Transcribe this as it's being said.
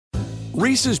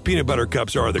Reese's peanut butter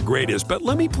cups are the greatest, but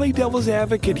let me play devil's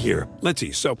advocate here. Let's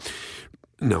see. So,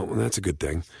 no, that's a good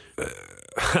thing.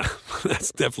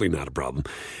 That's definitely not a problem.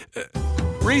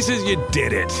 Reese's, you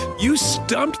did it. You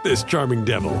stumped this charming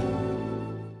devil.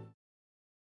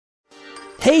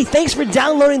 Hey, thanks for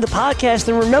downloading the podcast.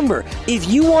 And remember, if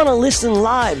you want to listen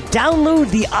live, download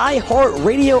the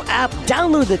iHeartRadio app,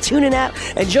 download the TuneIn app,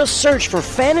 and just search for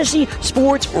Fantasy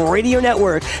Sports Radio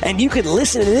Network, and you can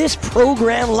listen to this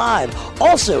program live.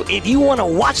 Also, if you want to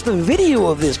watch the video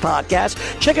of this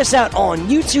podcast, check us out on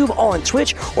YouTube, on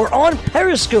Twitch, or on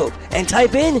Periscope, and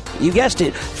type in, you guessed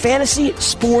it, Fantasy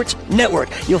Sports Network.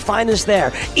 You'll find us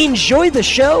there. Enjoy the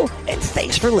show, and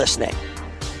thanks for listening.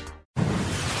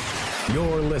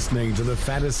 You're listening to the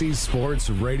Fantasy Sports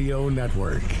Radio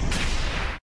Network.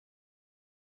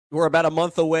 We're about a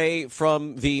month away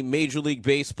from the Major League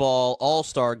Baseball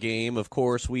All-Star Game. Of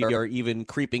course, we are even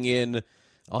creeping in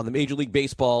on the Major League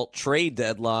Baseball trade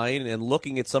deadline and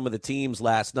looking at some of the teams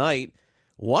last night.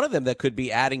 One of them that could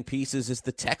be adding pieces is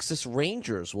the Texas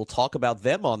Rangers. We'll talk about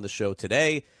them on the show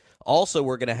today. Also,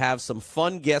 we're going to have some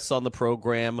fun guests on the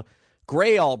program.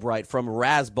 Gray Albright from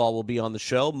Razzball will be on the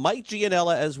show. Mike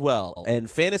Gianella as well. And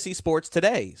Fantasy Sports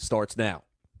Today starts now.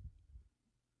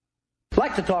 I'd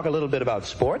like to talk a little bit about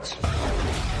sports.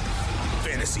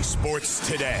 Fantasy Sports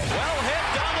Today. Well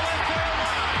hit down the left field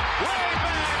line. Way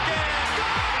back in.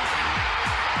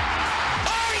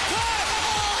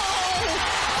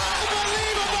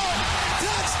 Unbelievable.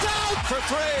 Touchdown for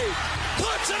 3.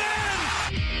 Puts it in.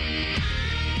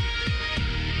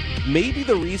 Maybe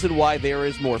the reason why there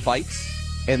is more fights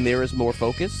and there is more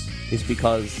focus is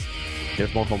because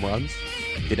there's more home runs.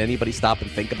 Did anybody stop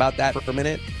and think about that for a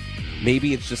minute?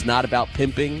 Maybe it's just not about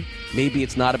pimping. Maybe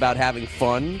it's not about having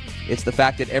fun. It's the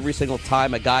fact that every single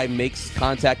time a guy makes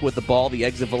contact with the ball, the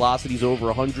exit velocity is over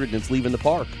 100 and it's leaving the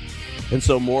park. And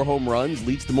so more home runs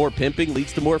leads to more pimping,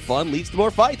 leads to more fun, leads to more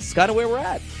fights. It's kind of where we're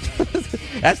at.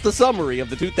 That's the summary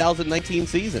of the 2019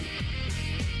 season.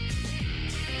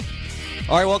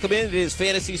 All right, welcome in. It is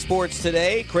Fantasy Sports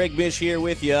Today. Craig Mish here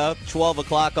with you. 12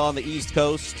 o'clock on the East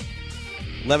Coast,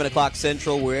 11 o'clock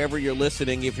Central, wherever you're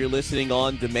listening. If you're listening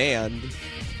on demand,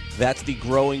 that's the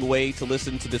growing way to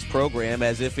listen to this program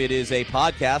as if it is a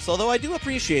podcast, although I do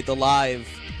appreciate the live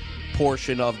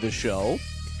portion of the show.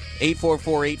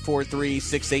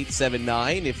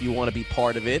 844-843-6879 if you want to be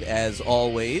part of it, as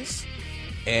always.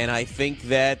 And I think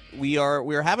that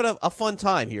we're having a fun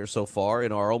time here so far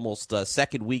in our almost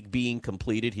second week being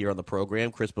completed here on the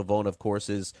program. Chris Pavone, of course,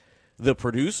 is the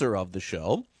producer of the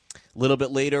show. A little bit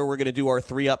later, we're going to do our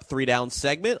 3 Up, 3 Down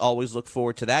segment. Always look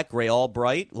forward to that. Gray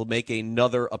Albright will make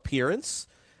another appearance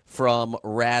from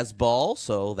Razzball,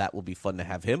 so that will be fun to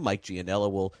have him. Mike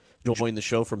Gianella will join the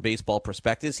show from Baseball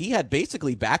Perspectives. He had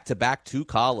basically back-to-back 2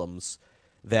 columns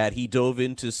that he dove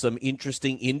into some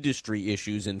interesting industry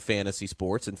issues in fantasy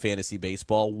sports and fantasy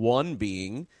baseball. One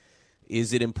being,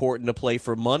 is it important to play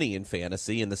for money in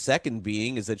fantasy? And the second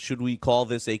being is that should we call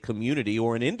this a community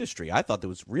or an industry? I thought there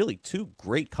was really 2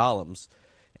 great columns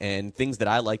and things that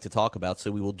I like to talk about, so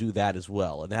we will do that as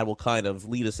well. And that will kind of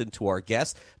lead us into our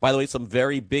guests. By the way, some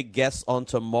very big guests on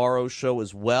tomorrow's show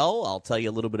as well. I'll tell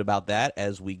you a little bit about that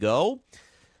as we go.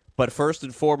 But first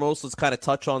and foremost, let's kind of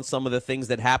touch on some of the things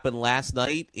that happened last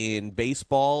night in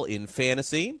baseball, in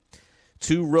fantasy.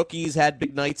 2 rookies had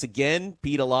big nights again.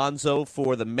 Pete Alonso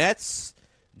for the Mets,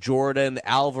 Jordan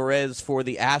Alvarez for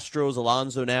the Astros.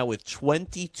 Alonso now with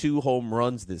 22 home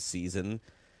runs this season.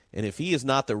 And if he is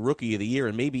not the Rookie of the Year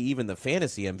and maybe even the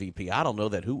Fantasy MVP, I don't know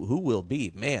that who will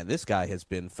be. Man, this guy has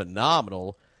been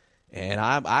phenomenal. And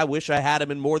I wish I had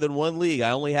him in more than one league.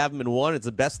 I only have him in one. It's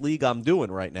the best league I'm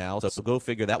doing right now. So go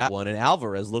figure that one. And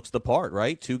Alvarez looks the part,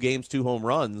 right? 2 games, 2 home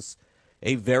runs.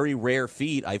 A very rare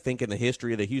feat, I think, in the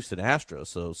history of the Houston Astros.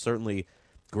 So certainly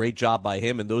great job by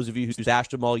him. And those of you who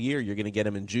stashed him all year, you're going to get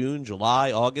him in June,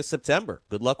 July, August, September.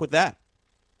 Good luck with that.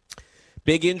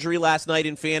 Big injury last night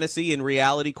in fantasy. In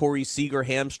reality, Corey Seager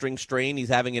hamstring strain. He's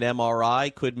having an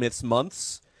MRI. Could miss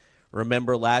months.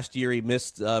 Remember, last year he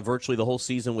missed virtually the whole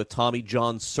season with Tommy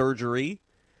John surgery.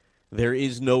 There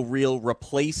is no real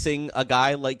replacing a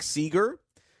guy like Seager.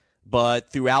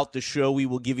 But throughout the show, we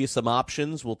will give you some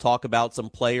options. We'll talk about some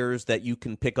players that you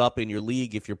can pick up in your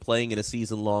league if you're playing in a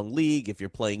season-long league, if you're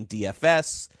playing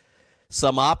DFS.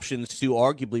 Some options to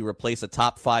arguably replace a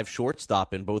top 5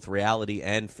 shortstop in both reality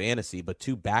and fantasy. But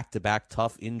 2 back-to-back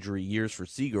tough injury years for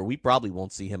Seager. We probably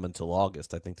won't see him until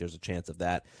August. I think there's a chance of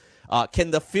that.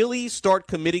 Can the Phillies start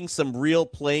committing some real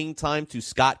playing time to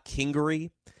Scott Kingery?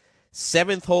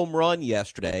 7th home run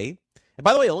yesterday. And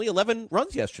by the way, only 11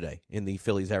 runs yesterday in the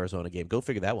Phillies-Arizona game. Go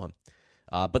figure that one.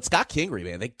 But Scott Kingery,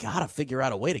 man, they got to figure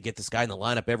out a way to get this guy in the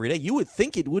lineup every day. You would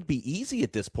think it would be easy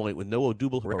at this point with no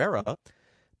Odubel Herrera,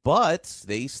 but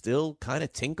they still kind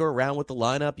of tinker around with the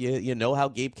lineup. You know how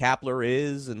Gabe Kapler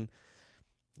is, and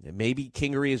maybe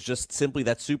Kingery is just simply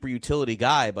that super utility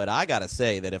guy. But I got to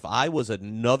say that if I was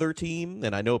another team,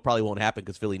 and I know it probably won't happen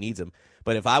because Philly needs him,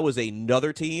 but if I was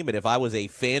another team and if I was a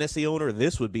fantasy owner,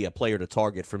 this would be a player to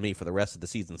target for me for the rest of the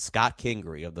season. Scott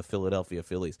Kingery of the Philadelphia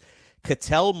Phillies.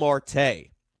 Ketel Marte.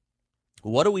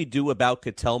 What do we do about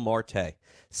Ketel Marte?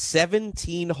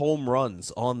 17 home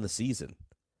runs on the season.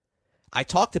 I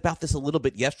talked about this a little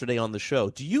bit yesterday on the show.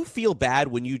 Do you feel bad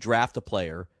when you draft a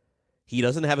player, he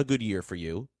doesn't have a good year for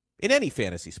you, in any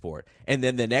fantasy sport, and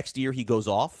then the next year he goes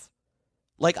off?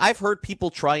 Like, I've heard people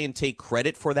try and take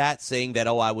credit for that, saying that,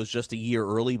 I was just a year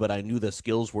early, but I knew the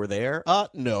skills were there.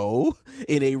 No.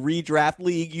 In a redraft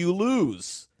league, you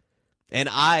lose. And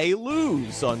I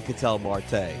lose on Ketel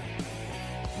Marte.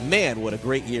 Man, what a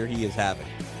great year he is having.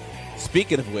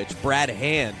 Speaking of which, Brad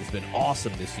Hand has been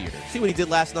awesome this year. See what he did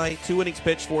last night? 2 innings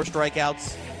pitched, 4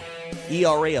 strikeouts.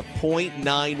 ERA of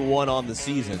 .91 on the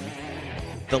season.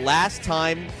 The last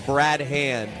time Brad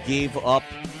Hand gave up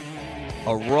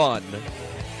a run,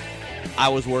 I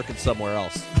was working somewhere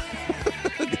else.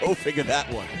 Go figure that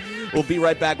one. We'll be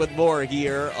right back with more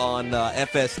here on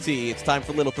FST. It's time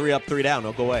for a little 3 Up, 3 Down.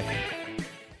 Don't go away.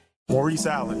 Maurice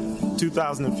Allen,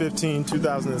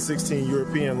 2015-2016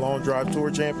 European Long Drive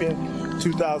Tour champion,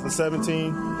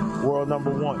 2017 world number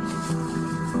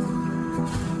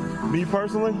 1. Me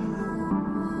personally,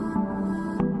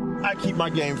 I keep my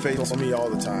game face on me all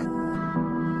the time.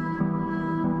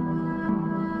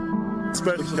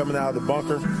 Especially coming out of the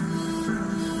bunker,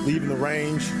 leaving the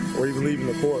range, or even leaving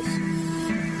the course.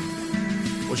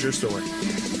 What's your story?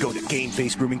 Go to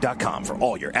GameFaceGrooming.com for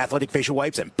all your athletic facial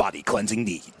wipes and body cleansing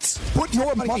needs. Put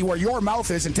your money where your mouth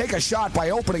is and take a shot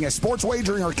by opening a sports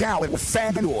wagering account with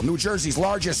FanDuel, New Jersey's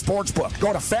largest sports book.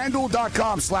 Go to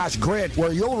FanDuel.com/grid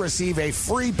where you'll receive a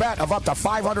free bet of up to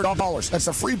 $500. That's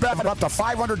a free bet of up to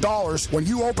 $500 when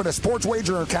you open a sports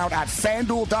wagering account at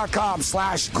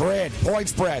FanDuel.com/grid. Point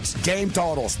spreads, game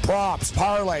totals, props,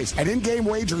 parlays, and in-game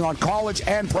wagering on college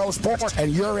and pro sports,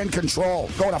 and you're in control.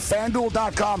 Go to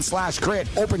FanDuel.com/grid.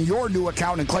 Open your new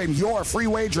account and claim your free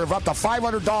wager of up to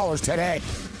 $500 today.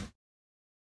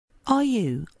 Are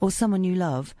you, or someone you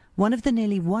love, one of the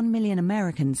nearly 1 million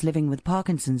Americans living with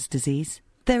Parkinson's disease?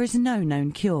 There is no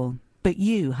known cure, but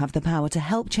you have the power to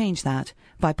help change that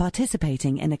by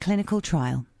participating in a clinical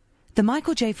trial. The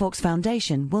Michael J. Fox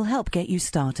Foundation will help get you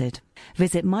started.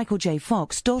 Visit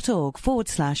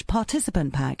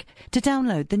michaeljfox.org/participant pack to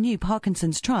download the new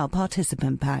Parkinson's Trial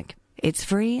Participant Pack. It's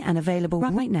free and available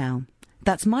right now.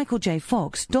 That's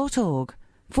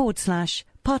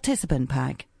michaeljfox.org/participant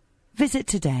pack. Visit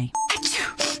today.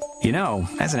 You know,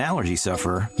 as an allergy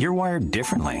sufferer, you're wired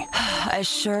differently. I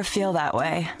sure feel that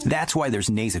way. That's why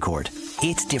there's Nasacort.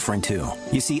 It's different too.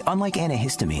 You see, unlike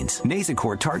antihistamines,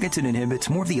 Nasacort targets and inhibits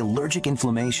more of the allergic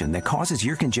inflammation that causes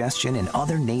ear congestion and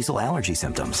other nasal allergy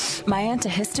symptoms. My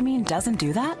antihistamine doesn't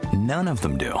do that? None of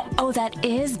them do. Oh, that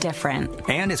is different.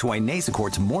 And it's why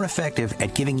Nasacort's more effective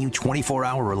at giving you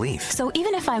 24-hour relief. So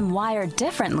even if I'm wired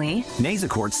differently,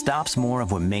 Nasacort stops more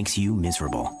of what makes you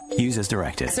miserable. Use as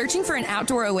directed. Searching for an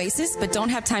outdoor oasis but don't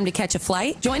have time to catch a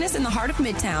flight? Join us in the heart of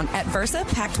Midtown at Versa,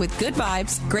 packed with good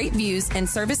vibes, great views, and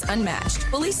service unmatched.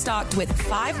 Fully stocked with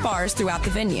 5 bars throughout the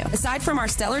venue. Aside from our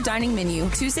stellar dining menu,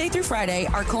 Tuesday through Friday,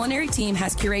 our culinary team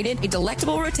has curated a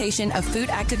delectable rotation of food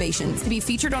activations to be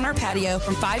featured on our patio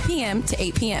from 5 p.m. to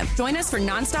 8 p.m. Join us for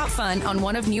nonstop fun on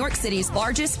one of New York City's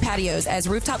largest patios as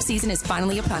rooftop season is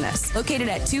finally upon us. Located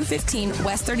at 215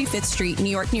 West 35th Street, New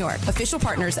York, New York. Official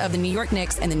partners of the New York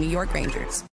Knicks and the New York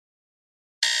Rangers.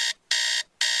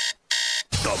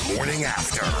 The morning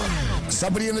after.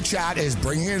 Somebody in the chat is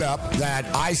bringing it up that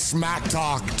I smack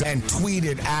talked and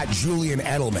tweeted at Julian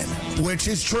Edelman, which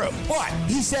is true. But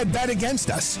he said bet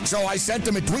against us. So I sent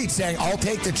him a tweet saying, I'll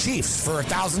take the Chiefs for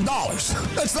 $1,000.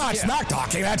 That's not smack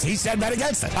talking. He said bet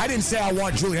against it. I didn't say I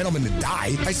want Julian Edelman to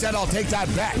die. I said I'll take that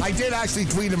bet. I did actually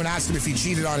tweet him and ask him if he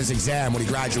cheated on his exam when he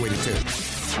graduated too.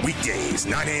 Weekdays,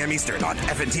 9 a.m. Eastern on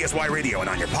FNTSY Radio and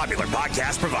on your popular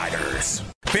podcast providers.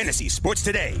 Fantasy Sports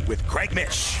Today with Craig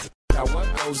Mish. Now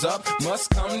what goes up must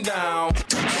come down.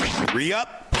 3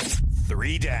 up,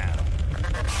 3 down.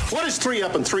 What does 3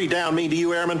 up and 3 down mean to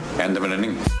you, Airman? End of an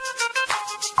inning.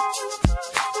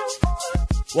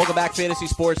 Welcome back, Fantasy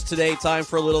Sports Today. Time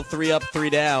for a little 3 up, 3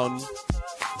 down.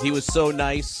 He was so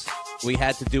nice, we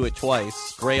had to do it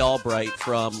twice. Gray Albright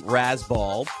from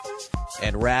Razzball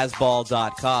and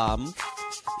Razzball.com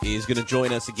He's going to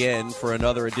join us again for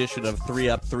another edition of 3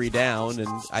 Up, 3 Down, and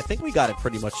I think we got it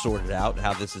pretty much sorted out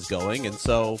how this is going, and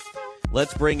so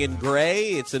let's bring in Gray.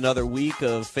 It's another week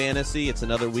of fantasy. It's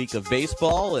another week of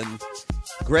baseball, and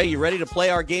Gray, you ready to play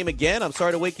our game again? I'm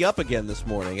sorry to wake you up again this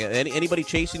morning. Anybody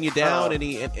chasing you down?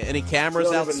 Any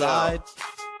cameras outside?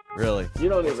 Really?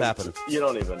 What's happening? You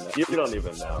don't even know. You don't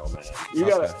even know, man. You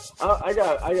gotta. I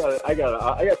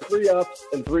got 3 ups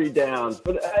and 3 downs.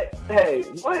 But hey,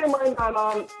 why am I not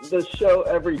on the show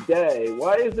every day?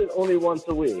 Why is it only once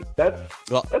a week? That's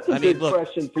a big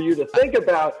question for you to think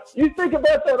about. You think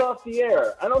about that off the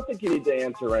air. I don't think you need to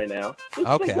answer right now.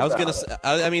 Okay, I was gonna say.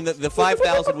 I mean, the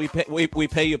 $5,000 we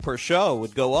pay you per show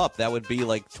would go up. That would be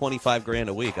like $25,000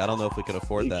 a week. I don't know if we can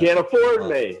afford that. You can't afford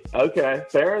me. Okay,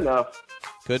 fair enough.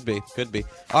 Could be.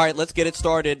 All right, let's get it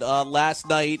started. Last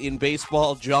night in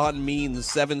baseball, John Means,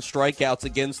 7 strikeouts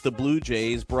against the Blue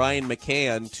Jays. Brian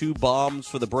McCann, 2 bombs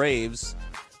for the Braves.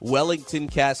 Wellington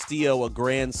Castillo, a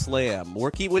grand slam.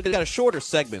 We've got a shorter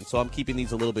segment, so I'm keeping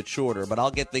these a little bit shorter, but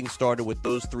I'll get things started with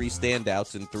those 3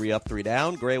 standouts in 3 Up, 3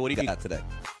 Down. Gray, what do you got today?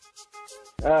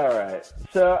 All right.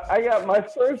 So I got my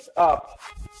first up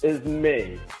is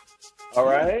me. All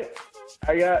right?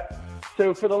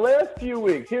 So for the last few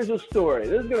weeks, here's a story.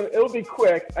 It'll be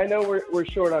quick. I know we're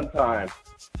short on time.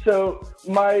 So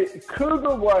my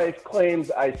cougar wife claims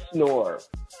I snore.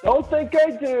 Don't think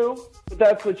I do, but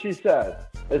that's what she says.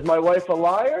 Is my wife a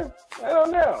liar? I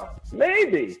don't know.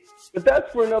 Maybe, but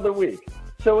that's for another week.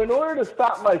 So in order to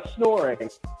stop my snoring,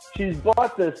 she's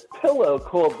bought this pillow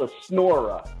called the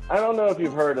Snora. I don't know if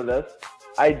you've heard of this.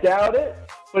 I doubt it,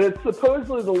 but it's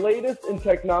supposedly the latest in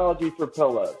technology for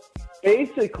pillows.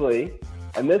 Basically,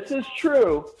 and this is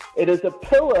true, it is a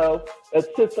pillow that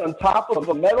sits on top of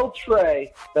a metal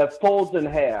tray that folds in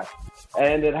half.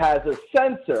 And it has a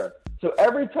sensor. So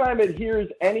every time it hears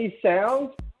any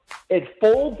sound, it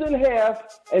folds in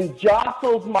half and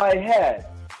jostles my head.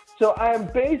 So I am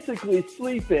basically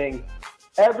sleeping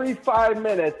every 5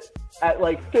 minutes at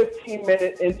like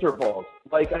 15-minute intervals.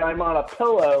 Like I'm on a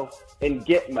pillow in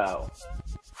Gitmo.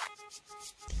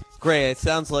 Gray, it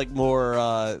sounds like more,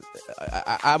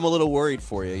 I'm a little worried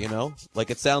for you, you know? Like,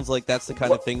 it sounds like that's the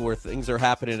kind of thing where things are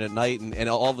happening at night, and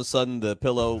all of a sudden the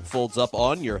pillow folds up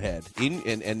on your head,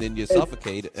 and then you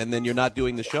suffocate, and then you're not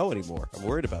doing the show anymore. I'm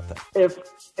worried about that.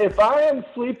 If I am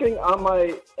sleeping on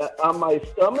my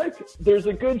stomach, there's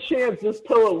a good chance this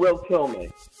pillow will kill me.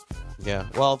 Yeah,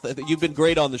 well, you've been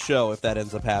great on the show if that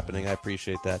ends up happening. I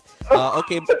appreciate that.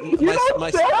 Okay, you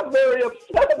don't sound very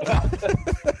upset about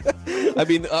it. I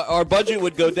mean, our budget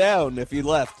would go down if you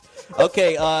left.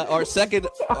 Okay, our second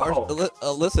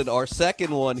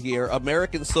one here,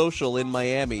 American Social in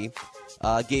Miami,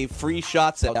 gave free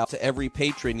shots out to every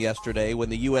patron yesterday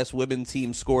when the U.S. women's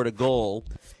team scored a goal.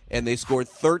 And they scored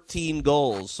 13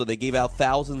 goals, so they gave out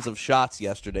thousands of shots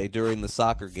yesterday during the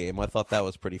soccer game. I thought that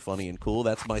was pretty funny and cool.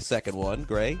 That's my second one.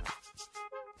 Gray?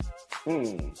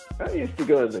 I used to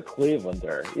go to the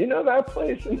Clevelander. You know that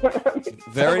place in Miami?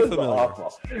 Very familiar.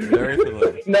 Awful. Very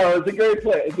familiar. No, it's a great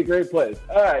place. It's a great place.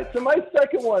 All right, so my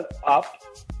second one up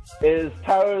is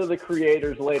Tyler, the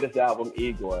Creator's latest album,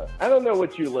 Igor. I don't know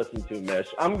what you listen to, Mish.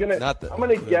 I'm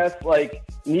gonna guess like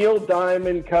Neil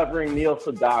Diamond covering Neil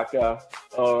Sedaka,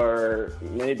 or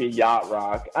maybe Yacht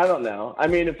Rock. I don't know. I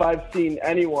mean, if I've seen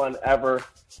anyone ever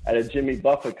at a Jimmy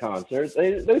Buffett concert,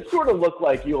 they sort of look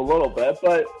like you a little bit,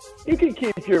 but you can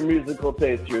keep your musical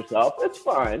taste to yourself. It's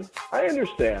fine. I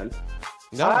understand.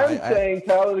 No, I'm saying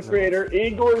Tyler, the Creator,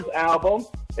 Igor's album,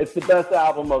 it's the best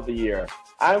album of the year.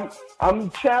 I'm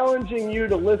challenging you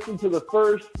to listen to the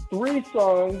first 3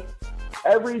 songs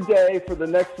every day for the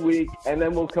next week, and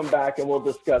then we'll come back and we'll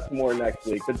discuss more next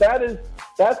week. But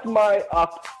that's my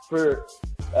up for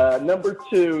number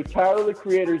 2, Tyler, the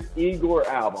Creator's Igor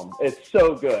album. It's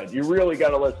so good. You really got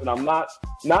to listen. I'm not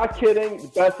kidding.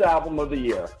 Best album of the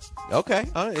year. Okay,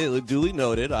 duly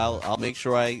noted. I'll make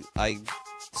sure I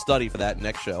study for that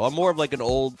next show. I'm more of like an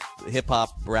old hip-hop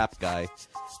rap guy,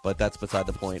 but that's beside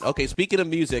the point. Okay, speaking of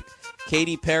music,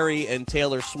 Katy Perry and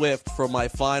Taylor Swift, from my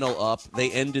final up, they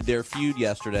ended their feud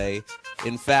yesterday.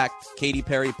 In fact, Katy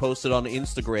Perry posted on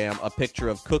Instagram a picture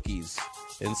of cookies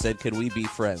and said, "Can we be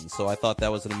friends?" So I thought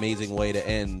that was an amazing way to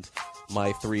end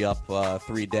my 3 up,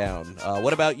 3 down.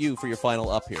 What about you for your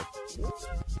final up here?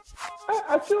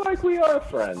 I feel like we are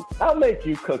friends. I'll make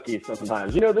you cookies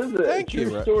sometimes. You know, this is a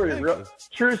true story.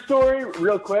 True story,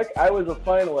 real quick. I was a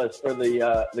finalist for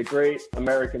the Great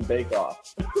American Bake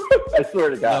Off. I swear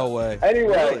to God. No way.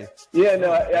 Anyway, yeah,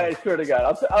 no, I swear to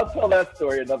God. I'll tell that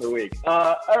story another week.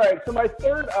 All right, so my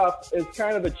third up is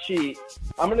kind of a cheat.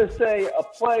 I'm going to say a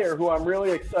player who I'm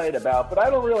really excited about, but I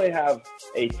don't really have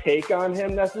a take on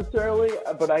him necessarily,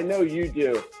 but I know you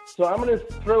do. So I'm going to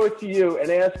throw it to you and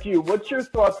ask you, what's your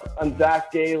thoughts on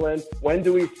Zach Gallen? When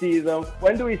do we see them?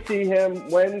 When do we see him?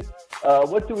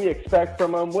 What do we expect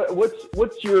from him?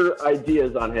 What's your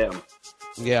ideas on him?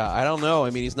 Yeah, I don't know. I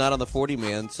mean, he's not on the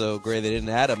 40-man, so Gray, they didn't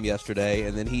add him yesterday,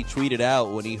 and then he tweeted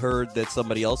out when he heard that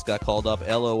somebody else got called up,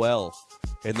 LOL,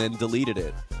 and then deleted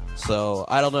it. So,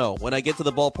 I don't know. When I get to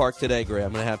the ballpark today, Gray,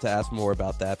 I'm going to have to ask more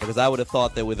about that, because I would have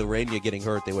thought that with Urena getting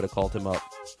hurt, they would have called him up.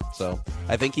 So,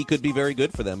 I think he could be very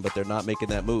good for them, but they're not making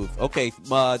that move. Okay,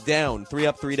 down. 3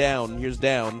 up, 3 down. Here's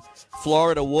down.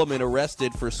 Florida woman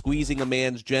arrested for squeezing a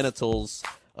man's genitals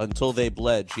until they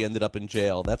bled. She ended up in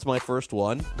jail. That's my first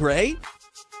one. Gray?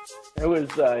 It was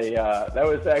that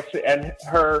was actually, and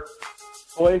her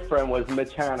boyfriend was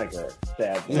Mitch Haniger.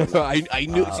 Sadly, I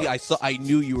knew. I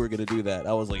knew you were going to do that.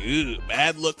 I was like, "Ew,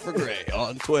 bad look for Gray"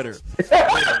 on Twitter.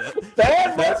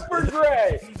 Bad look for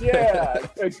Gray. Yeah,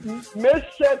 Mitch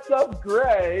sets up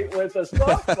Gray with a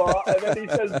softball, and then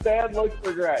he says, "Bad look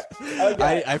for Gray."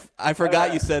 Okay. I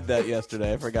forgot you said that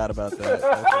yesterday. I forgot about that.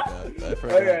 I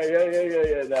forgot. Okay,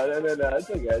 yeah. No. It's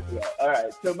okay. All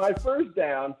right. So my first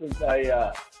down, since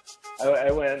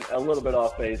I went a little bit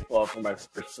off baseball for my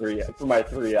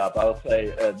three up. I'll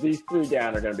say these 3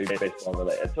 down are going to be baseball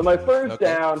related. So my first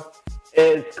down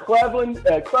is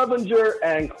Clevenger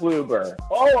and Kluber.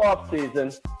 All off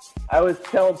season, I was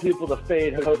telling people to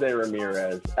fade Jose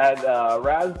Ramirez. At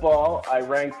Razzball, I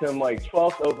ranked him like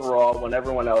 12th overall when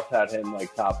everyone else had him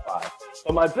like top 5.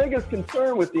 But my biggest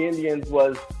concern with the Indians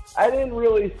was I didn't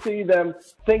really see them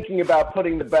thinking about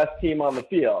putting the best team on the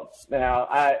field. Now,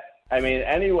 I mean,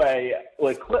 anyway,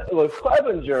 with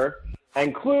Clevenger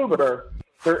and Kluber,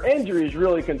 their injuries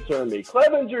really concern me.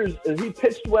 Clevenger, he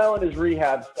pitched well in his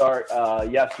rehab start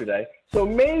yesterday, so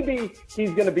maybe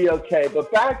he's going to be okay.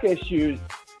 But back issues,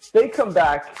 they come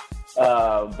back.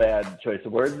 Bad choice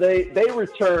of words. They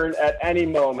return at any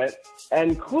moment.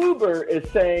 And Kluber is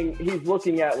saying he's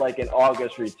looking at like an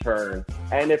August return.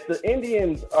 And if the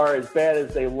Indians are as bad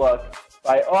as they look,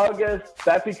 by August,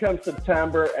 that becomes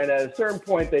September, and at a certain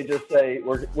point, they just say,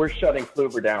 we're shutting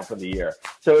Kluber down for the year.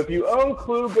 So if you own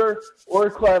Kluber or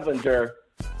Clevenger,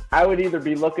 I would either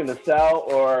be looking to sell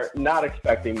or not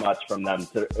expecting much from them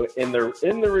in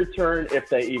the return, if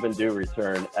they even do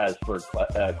return, as for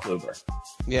Kluber.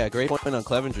 Yeah, great point on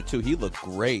Clevenger, too. He looked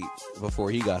great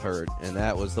before he got hurt, and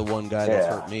that was the one guy that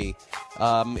hurt me.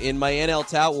 In my NL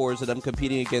Tout Wars that I'm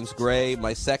competing against Gray,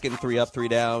 my second 3 up, 3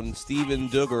 down, Steven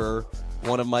Duggar,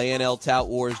 one of my NL Tout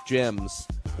Wars gems,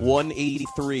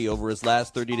 183 over his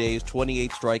last 30 days,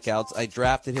 28 strikeouts. I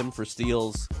drafted him for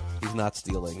steals. He's not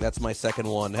stealing. That's my second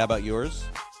one. How about yours?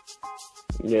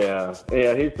 Yeah,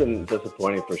 he's been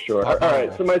disappointing for sure. All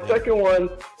right, so my second one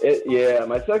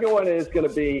is going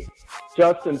to be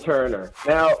Justin Turner.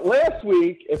 Now, last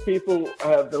week, if people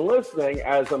have been listening,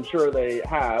 as I'm sure they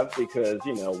have, because,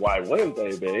 why wouldn't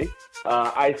they be?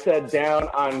 I said down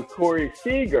on Corey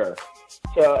Seager.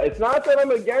 So it's not that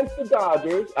I'm against the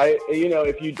Dodgers.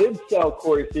 If you did sell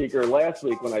Corey Seager last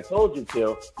week when I told you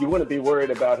to, you wouldn't be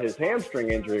worried about his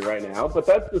hamstring injury right now. But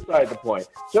that's beside the point.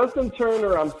 Justin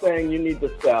Turner, I'm saying you need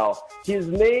to sell. His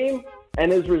name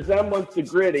and his resemblance to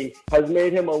Gritty has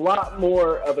made him a lot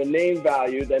more of a name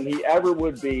value than he ever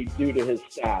would be due to his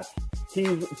stats.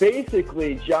 He's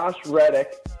basically Josh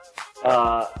Reddick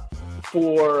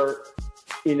for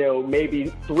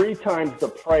maybe 3 times the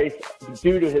price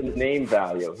due to his name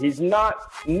value. He's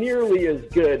not nearly as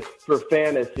good for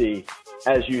fantasy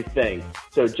as you think.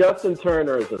 So Justin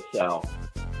Turner is a sell.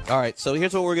 All right, so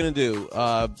here's what we're going to do.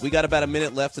 We got about a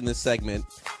minute left in this segment,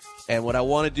 and what I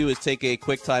want to do is take a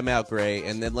quick timeout, Gray,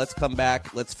 and then let's come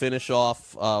back. Let's finish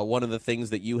off one of the things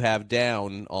that you have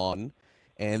down on,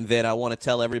 and then I want to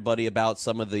tell everybody about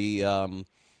some of the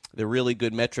really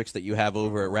good metrics that you have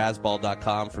over at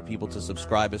Razzball.com for people to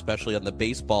subscribe, especially on the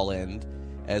baseball end.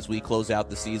 As we close out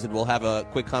the season, we'll have a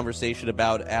quick conversation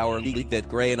about our league that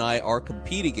Gray and I are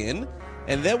competing in,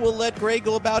 and then we'll let Gray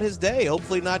go about his day,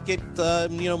 hopefully not get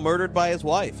murdered by his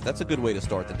wife. That's a good way to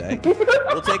start the day.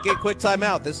 We'll take a quick time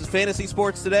out. This is Fantasy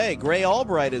Sports Today. Gray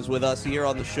Albright is with us here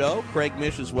on the show. Craig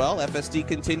Mish as well. FSD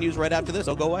continues right after this.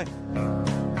 Don't go away.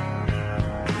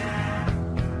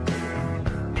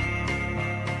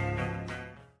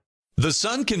 The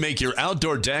sun can make your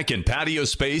outdoor deck and patio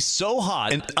space so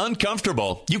hot and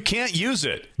uncomfortable you can't use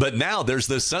it. But now there's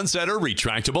the Sunsetter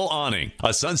Retractable Awning. A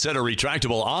Sunsetter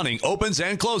Retractable Awning opens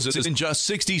and closes in just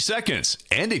 60 seconds,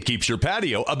 and it keeps your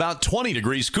patio about 20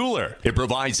 degrees cooler. It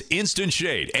provides instant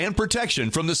shade and protection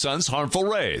from the sun's harmful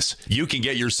rays. You can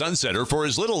get your Sunsetter for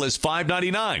as little as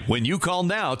 $5.99 when you call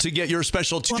now to get your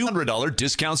special $200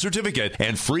 discount certificate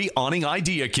and free awning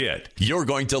idea kit. You're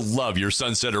going to love your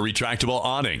Sunsetter Retractable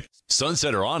Awning.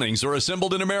 Sunsetter awnings are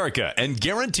assembled in America and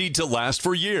guaranteed to last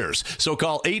for years. So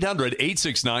call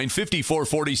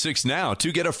 800-869-5446 now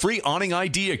to get a free awning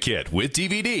idea kit with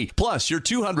DVD, plus your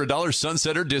 $200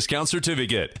 Sunsetter discount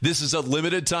certificate. This is a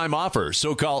limited time offer,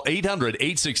 so call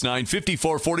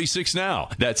 800-869-5446 now.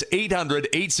 That's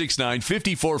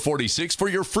 800-869-5446 for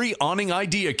your free awning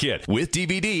idea kit with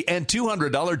DVD and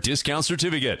 $200 discount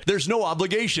certificate. There's no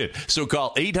obligation, so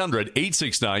call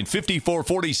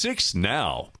 800-869-5446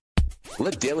 now.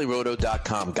 Let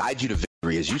DailyRoto.com guide you to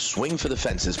victory as you swing for the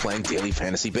fences playing daily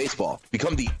fantasy baseball.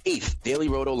 Become the 8th Daily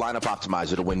Roto lineup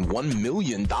optimizer to win $1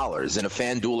 million in a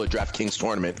FanDuel or DraftKings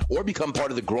tournament, or become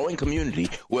part of the growing community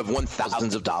who have won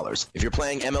thousands of dollars. If you're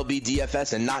playing MLB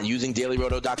DFS and not using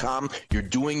DailyRoto.com, you're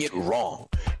doing it wrong.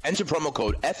 Enter promo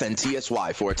code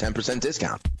FNTSY for a 10%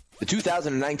 discount. The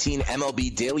 2019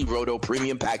 MLB Daily Roto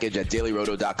Premium Package at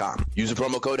DailyRoto.com. Use the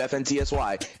promo code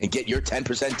FNTSY and get your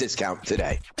 10% discount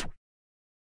today.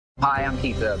 Hi, I'm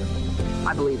Keith Urban.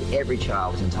 I believe every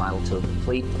child is entitled to a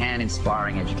complete and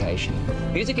inspiring education.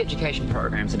 Music education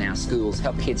programs in our schools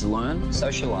help kids learn,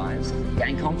 socialize,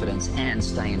 gain confidence, and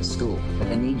stay in school. But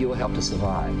they need your help to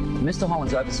survive. Mr.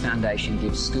 Holland's Opus Foundation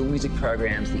gives school music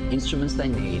programs the instruments they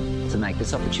need to make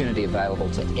this opportunity available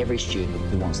to every student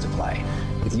who wants to play.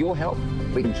 With your help,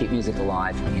 we can keep music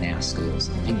alive in our schools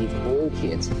and give all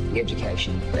kids the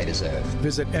education they deserve.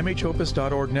 Visit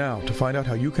mhopus.org now to find out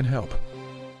how you can help.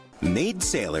 Maid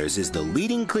Sailors is the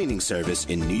leading cleaning service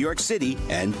in New York City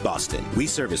and Boston. We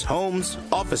service homes,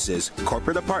 offices,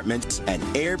 corporate apartments, and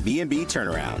Airbnb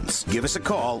turnarounds. Give us a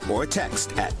call or a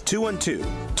text at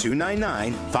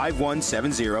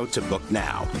 212-299-5170 to book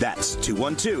now. That's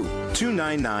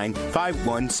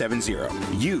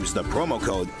 212-299-5170. Use the promo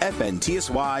code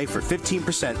FNTSY for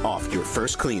 15% off your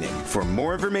first cleaning. For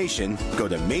more information, go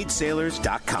to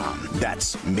maidsailors.com.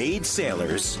 That's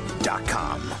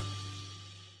maidsailors.com.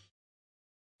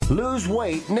 Lose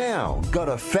weight now. Go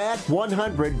to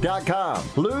fat100.com.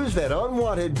 Lose that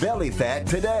unwanted belly fat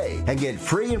today and get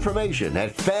free information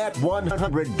at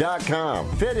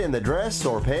fat100.com. Fit in the dress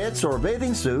or pants or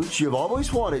bathing suits you've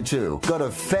always wanted to. Go to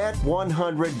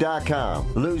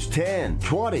fat100.com. Lose 10,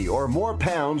 20, or more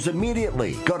pounds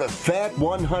immediately. Go to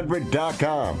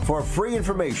fat100.com. For free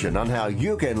information on how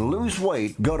you can lose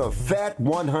weight, go to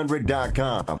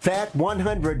fat100.com.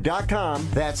 Fat100.com.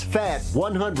 That's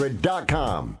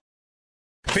fat100.com.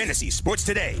 Fantasy Sports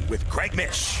Today with Craig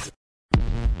Mish.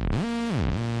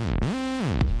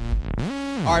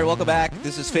 All right, welcome back.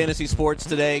 This is Fantasy Sports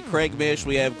Today. Craig Mish.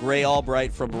 We have Gray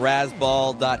Albright from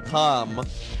Razzball.com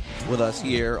with us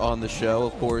here on the show.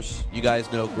 Of course, you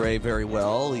guys know Gray very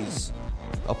well. He's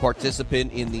a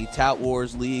participant in the Tout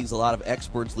Wars leagues, a lot of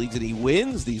experts leagues, and he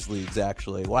wins these leagues,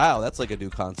 actually. Wow, that's like a new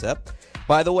concept.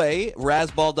 By the way,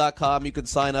 Razzball.com, you can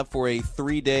sign up for a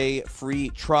 3-day free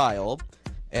trial.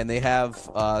 And they have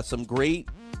some great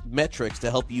metrics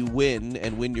to help you win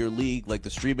and win your league, like the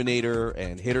Streaminator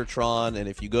and Hittertron. And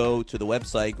if you go to the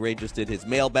website, Gray just did his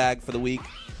mailbag for the week.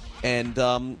 And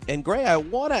Gray, I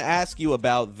want to ask you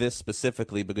about this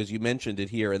specifically because you mentioned it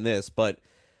here in this. But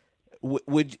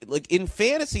would like in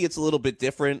fantasy, it's a little bit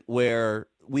different where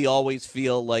we always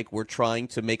feel like we're trying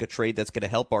to make a trade that's going to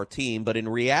help our team. But in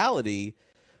reality,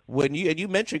 when you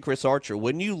mentioned Chris Archer,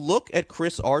 when you look at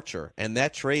Chris Archer and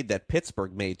that trade that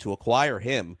Pittsburgh made to acquire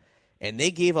him, and they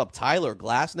gave up Tyler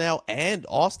Glasnow and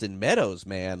Austin Meadows,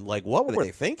 man, like what were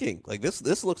they thinking? Like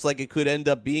this looks like it could end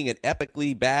up being an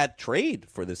epically bad trade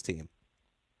for this team.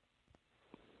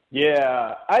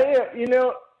 Yeah, it's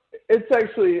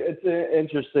an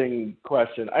interesting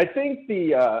question. I think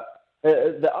the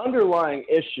underlying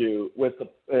issue with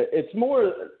it's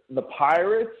more the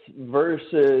Pirates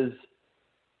versus.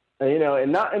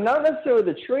 And not necessarily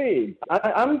the trade.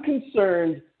 I'm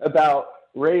concerned about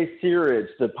Ray Searage,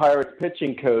 the Pirates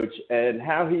pitching coach, and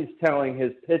how he's telling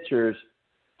his pitchers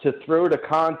to throw to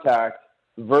contact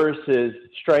versus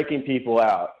striking people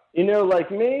out. Like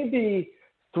maybe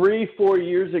 3-4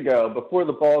 years ago, before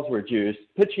the balls were juiced,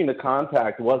 pitching to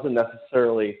contact wasn't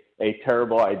necessarily a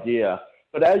terrible idea.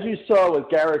 But as you saw with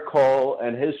Garrett Cole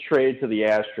and his trade to the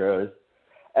Astros,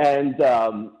 and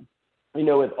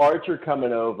with Archer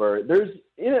coming over,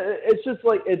 it's just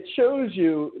like it shows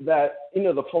you that,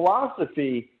 the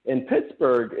philosophy in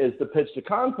Pittsburgh is the pitch to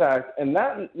contact, and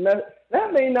that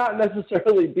may not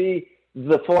necessarily be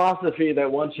the philosophy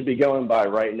that one should be going by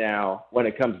right now when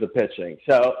it comes to pitching.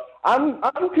 So I'm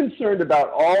concerned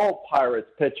about all Pirates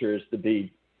pitchers, to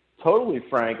be totally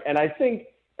frank, and I think,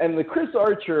 and the Chris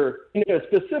Archer,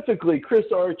 specifically Chris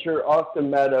Archer, Austin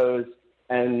Meadows,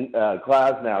 and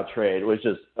Glasnow trade was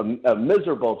just a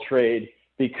miserable trade,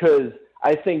 because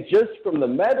I think just from the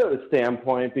Meadows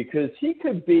standpoint, because he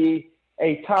could be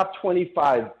a top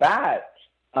 25 bat,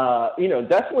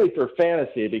 definitely for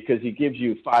fantasy, because he gives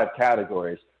you 5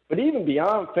 categories. But even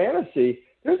beyond fantasy,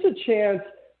 there's a chance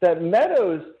that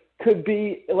Meadows could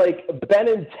be like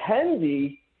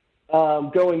Benintendi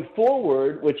going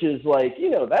forward, which is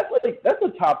that's a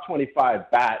top 25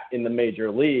 bat in the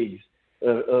major leagues.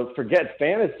 Forget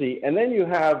fantasy. And then you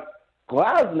have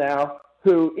Glasnow,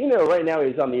 who, right now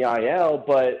he's on the IL,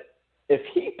 but if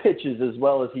he pitches as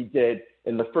well as he did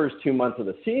in the first 2 months of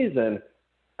the season,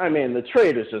 I mean, the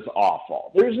trade is just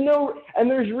awful. There's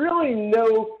really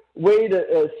no way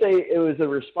to say it was a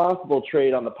responsible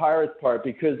trade on the Pirates' part,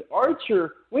 because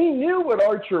Archer, we knew what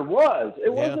Archer was.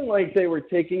 It wasn't like they were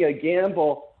taking a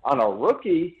gamble on a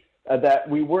rookie that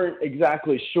we weren't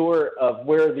exactly sure of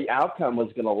where the outcome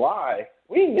was going to lie.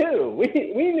 We knew.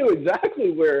 We knew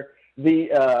exactly where the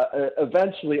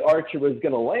eventually Archer was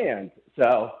going to land.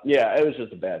 So, yeah, it was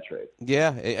just a bad trade.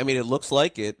 Yeah, I mean, it looks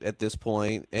like it at this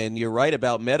point. And you're right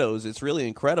about Meadows. It's really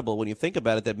incredible when you think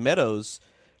about it that Meadows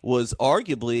was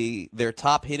arguably their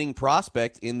top hitting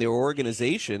prospect in their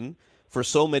organization for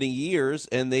so many years,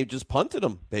 and they just punted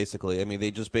him, basically. I mean, they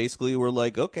just basically were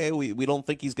like, okay, we don't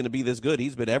think he's going to be this good.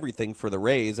 He's been everything for the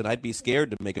Rays, and I'd be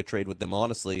scared to make a trade with them,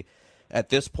 honestly, at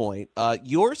this point.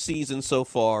 Your season so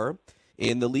far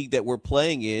in the league that we're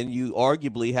playing in, you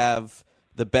arguably have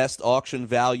the best auction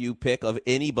value pick of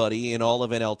anybody in all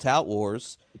of NL Tout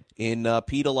Wars in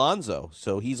Pete Alonso.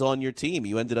 So he's on your team.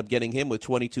 You ended up getting him with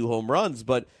 22 home runs.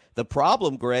 But the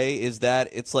problem, Gray, is that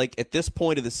it's like at this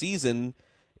point of the season,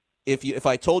 if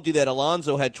I told you that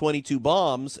Alonso had 22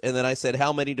 bombs and then I said,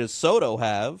 how many does Soto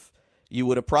have, you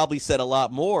would have probably said a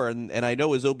lot more. And I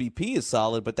know his OBP is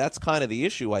solid, but that's kind of the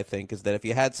issue, I think, is that if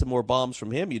you had some more bombs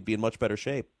from him, you'd be in much better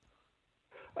shape.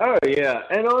 Oh yeah,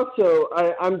 and also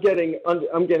I'm getting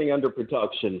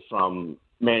underproduction from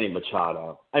Manny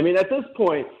Machado. I mean, at this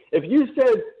point, if you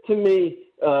said to me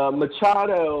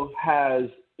Machado has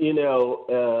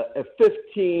a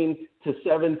 15 to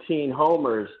 17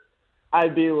 homers,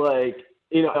 I'd be like,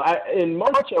 in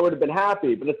March I would have been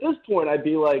happy, but at this point I'd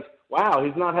be like, wow,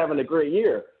 he's not having a great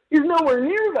year. He's nowhere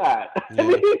near that. Yeah. I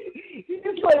mean,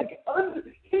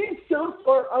 he's so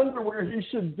far under where he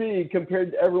should be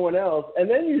compared to everyone else. And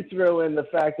then you throw in the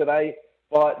fact that I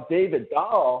bought David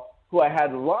Dahl, who I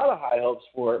had a lot of high hopes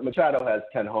for. Machado has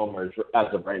 10 homers as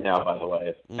of right now, by the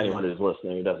way, if anyone who's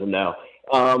listening who doesn't know.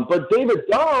 But David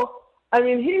Dahl, I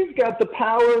mean, he's got the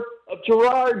power of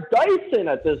Gerard Dyson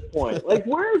at this point. Like,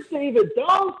 where's David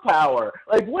Dahl's power?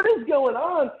 Like, what is going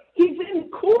on? He's in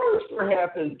Coors for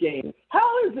half his game.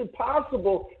 How is it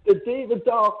possible that David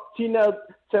Dahl – see, now,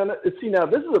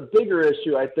 this is a bigger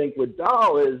issue, I think, with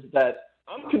Dahl, is that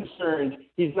I'm concerned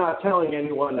he's not telling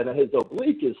anyone that his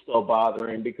oblique is still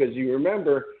bothering, because you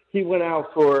remember he went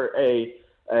out for a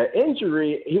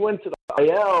injury. He went to the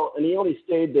IL, and he only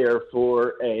stayed there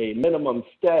for a minimum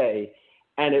stay.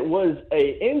 And it was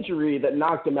a injury that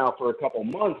knocked him out for a couple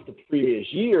months the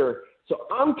previous year. So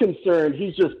I'm concerned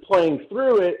he's just playing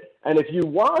through it. And if you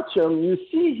watch him, you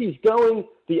see he's going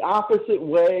the opposite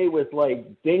way with like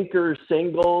dinker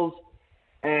singles.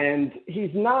 And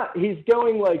he's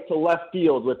going like to left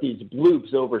field with these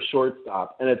bloops over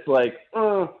shortstop. And it's like,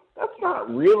 that's not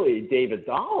really David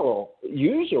Dahl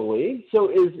usually. So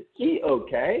is he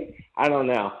okay? I don't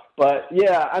know. But,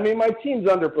 yeah, I mean, my team's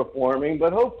underperforming,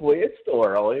 but hopefully it's still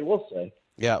early. We'll see.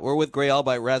 Yeah, we're with Gray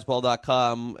Albite,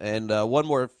 Razzball.com, and one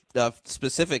more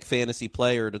specific fantasy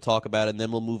player to talk about, and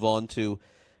then we'll move on to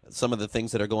some of the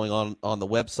things that are going on the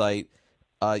website.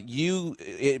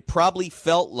 It probably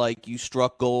felt like you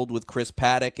struck gold with Chris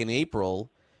Paddock in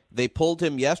April. They pulled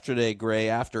him yesterday, Gray,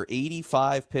 after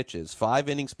 85 pitches, 5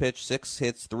 innings pitched, 6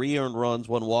 hits, 3 earned runs,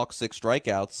 1 walk, 6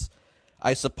 strikeouts.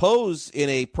 I suppose in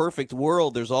a perfect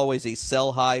world, there's always a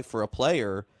sell high for a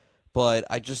player, but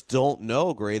I just don't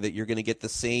know, Gray, that you're going to get the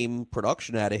same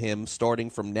production out of him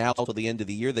starting from now till the end of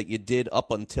the year that you did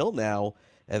up until now.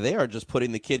 And they are just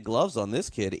putting the kid gloves on this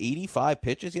kid. 85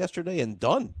 pitches yesterday and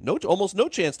done. Almost no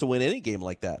chance to win any game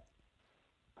like that.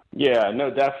 Yeah, no,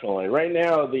 definitely. Right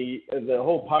now, the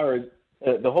whole Pirates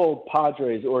the whole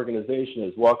Padres organization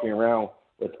is walking around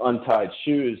with untied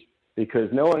shoes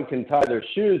because no one can tie their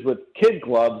shoes with kid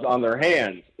gloves on their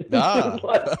hands.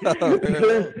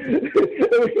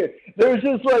 There's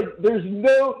just like there's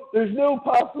no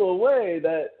possible way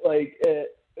that like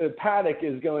Paddock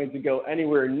is going to go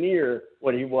anywhere near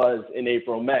what he was in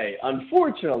April, May,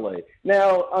 unfortunately.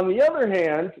 Now, on the other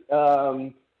hand,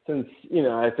 since,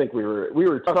 I think we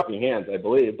were talking hands, I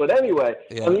believe. But anyway,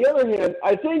 On the other hand,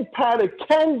 I think Paddock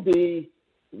can be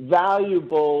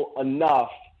valuable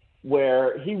enough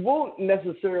where he won't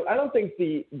necessarily – I don't think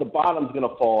the bottom's going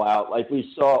to fall out like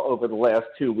we saw over the last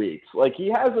 2 weeks. Like, he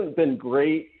hasn't been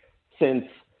great since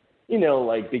 –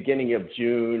 like beginning of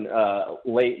June,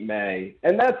 late May.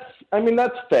 And that's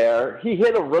fair. He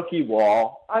hit a rookie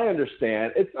wall. I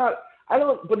understand. But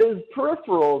his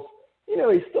peripherals,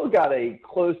 he's still got a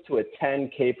close to a 10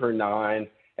 K per 9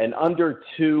 and under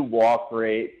 2 walk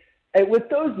rate. And with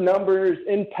those numbers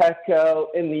in Petco,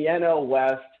 in the NL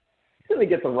West, he's going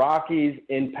to get the Rockies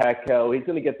in Petco. He's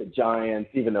going to get the Giants,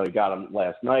 even though he got them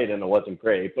last night and it wasn't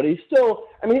great. But he's going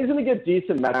to get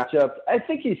decent matchups. I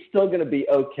think he's still going to be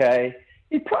okay.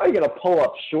 He's probably going to pull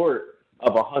up short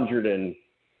of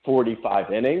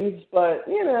 145 innings. But,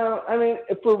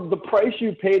 for the price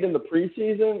you paid in the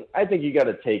preseason, I think you got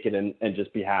to take it and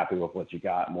just be happy with what you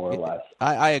got, more or less.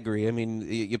 I agree. I mean,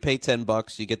 you pay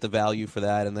 $10, you get the value for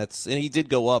that. And he did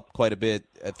go up quite a bit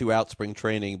throughout spring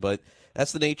training, but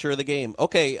that's the nature of the game.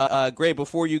 Okay, Gray,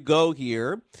 before you go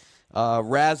here,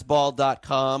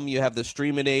 Razzball.com, you have the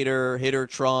Streaminator,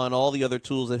 Hittertron, all the other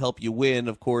tools that help you win.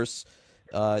 Of course,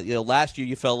 last year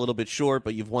you fell a little bit short,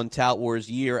 but you've won Tout Wars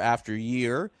year after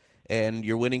year, and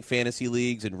you're winning fantasy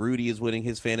leagues, and Rudy is winning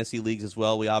his fantasy leagues as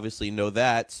well. We obviously know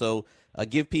that. So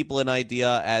give people an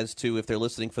idea as to, if they're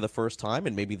listening for the first time,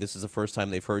 and maybe this is the first time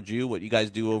they've heard you, what you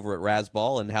guys do over at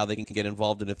Razzball and how they can get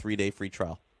involved in a 3-day free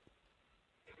trial.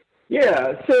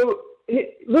 Yeah, so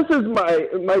this is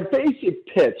my basic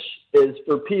pitch is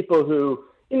for people who,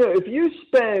 if you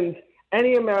spend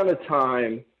any amount of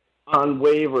time on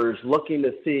waivers looking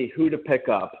to see who to pick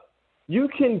up, you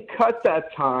can cut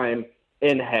that time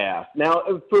in half. Now,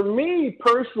 for me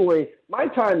personally, my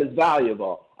time is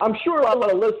valuable. I'm sure a lot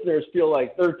of listeners feel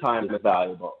like their time is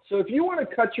valuable. So if you want to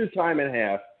cut your time in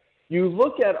half, you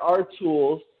look at our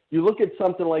tools, you look at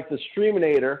something like the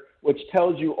Streaminator, which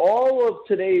tells you all of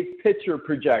today's pitcher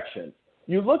projections.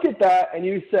 You look at that and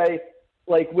you say,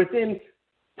 like, within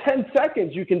 10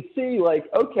 seconds, you can see, like,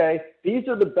 okay, these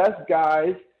are the best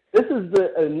guys. This is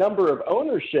the number of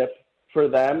ownership for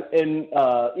them. And,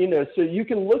 so you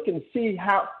can look and see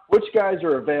which guys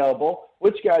are available,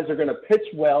 which guys are going to pitch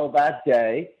well that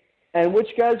day, and which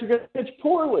guys are going to pitch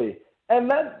poorly.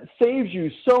 And that saves you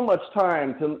so much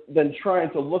time than trying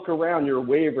to look around your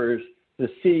waivers to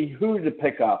see who to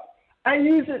pick up. I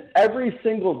use it every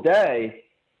single day,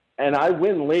 and I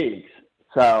win leagues.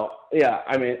 So, yeah,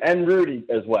 and Rudy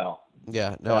as well.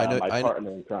 Yeah, no, I know. My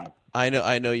partner in crime.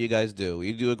 I know you guys do.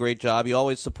 You do a great job. You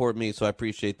always support me, so I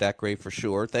appreciate that, Gray, for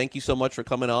sure. Thank you so much for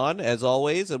coming on, as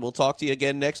always, and we'll talk to you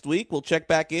again next week. We'll check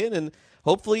back in, and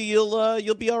hopefully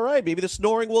you'll be all right. Maybe the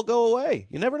snoring will go away.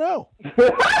 You never know.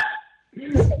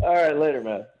 All right, later,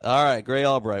 man. All right, Gray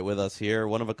Albright with us here,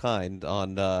 one of a kind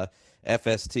on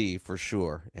FST for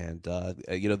sure. And,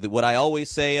 what I always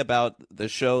say about the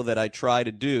show that I try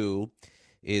to do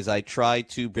is I try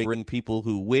to bring people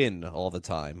who win all the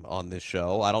time on this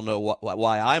show. I don't know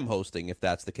why I'm hosting if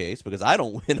that's the case, because I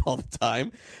don't win all the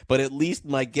time. But at least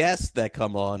my guests that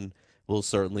come on will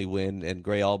certainly win. And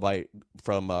Gray Albright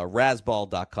from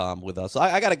Razzball.com with us.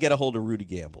 I got to get a hold of Rudy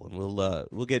Gamble, and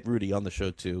we'll get Rudy on the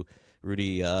show too.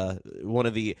 Rudy, one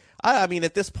of the –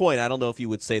 at this point, I don't know if you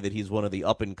would say that he's one of the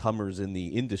up-and-comers in the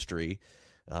industry,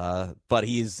 but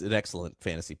he's an excellent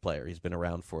fantasy player. He's been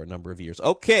around for a number of years.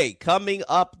 Okay, coming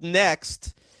up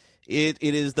next, it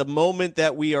is the moment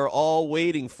that we are all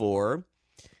waiting for.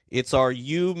 It's our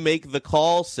You Make the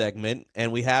Call segment,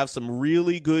 and we have some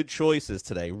really good choices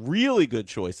today. Really good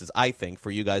choices, I think, for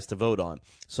you guys to vote on.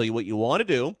 So what you want to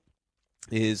do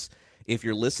is – if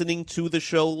you're listening to the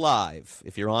show live,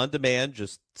 if you're on demand,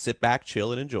 just sit back,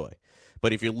 chill, and enjoy.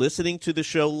 But if you're listening to the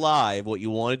show live, what you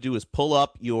want to do is pull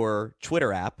up your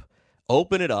Twitter app,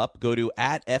 open it up, go to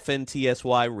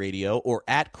 @FNTSY Radio or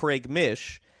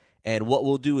 @CraigMish, and what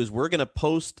we'll do is we're going to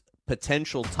post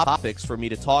potential topics for me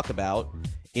to talk about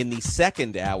in the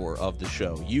second hour of the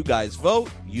show. You guys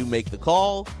vote, you make the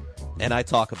call, and I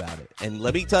talk about it. And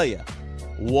let me tell you,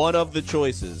 one of the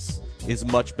choices is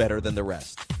much better than the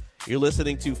rest. You're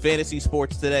listening to Fantasy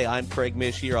Sports Today. I'm Craig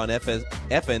Mish here on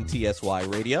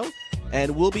FNTSY Radio,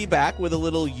 and we'll be back with a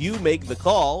little You Make the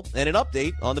Call and an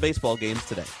update on the baseball games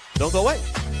today. Don't go away.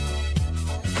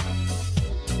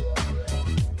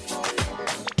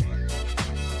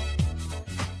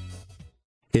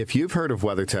 If you've heard of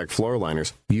WeatherTech floor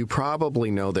liners, you probably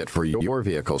know that for your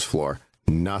vehicle's floor,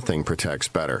 nothing protects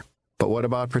better. But what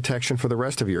about protection for the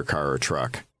rest of your car or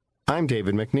truck? I'm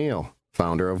David McNeil,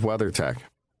 founder of WeatherTech.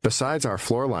 Besides our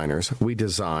floor liners, we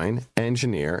design,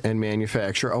 engineer, and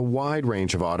manufacture a wide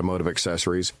range of automotive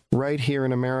accessories right here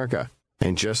in America.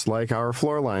 And just like our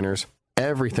floor liners,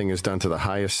 everything is done to the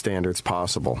highest standards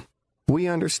possible. We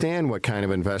understand what kind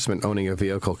of investment owning a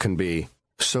vehicle can be,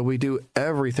 so we do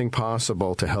everything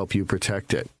possible to help you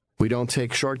protect it. We don't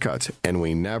take shortcuts, and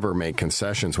we never make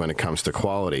concessions when it comes to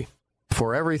quality.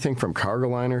 For everything from cargo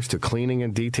liners to cleaning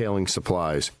and detailing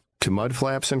supplies to mud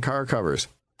flaps and car covers,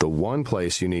 the one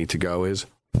place you need to go is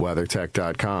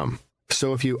WeatherTech.com.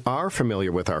 So if you are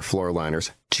familiar with our floor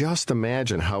liners, just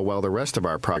imagine how well the rest of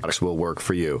our products will work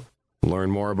for you.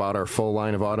 Learn more about our full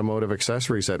line of automotive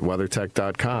accessories at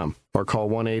WeatherTech.com or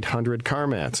call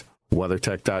 1-800-CarMats.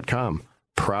 WeatherTech.com.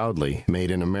 Proudly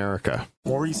made in America.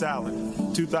 Maurice Allen,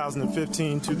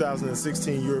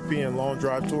 2015-2016 European Long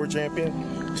Drive Tour Champion,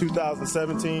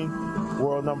 2017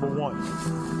 World Number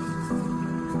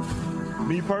 1.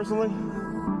 Me personally,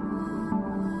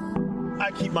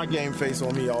 I keep my game face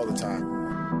on me all the time.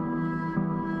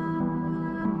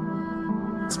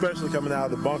 Especially coming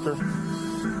out of the bunker,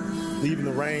 leaving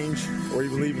the range, or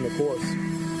even leaving the course.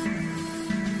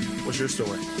 What's your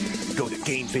story? Go to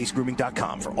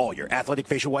GameFaceGrooming.com for all your athletic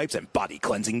facial wipes and body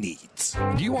cleansing needs.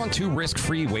 Do you want 2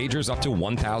 risk-free wagers up to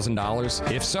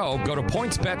 $1,000? If so, go to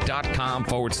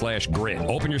PointsBet.com/grid.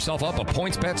 Open yourself up a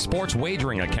PointsBet sports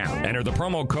wagering account. Enter the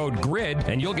promo code GRID,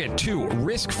 and you'll get 2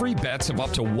 risk-free bets of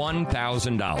up to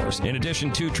 $1,000. In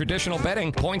addition to traditional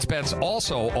betting, PointsBet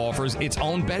also offers its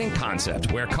own betting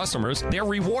concept, where customers, they're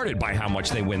rewarded by how much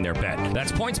they win their bet.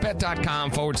 That's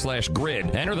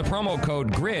PointsBet.com/grid. Enter the promo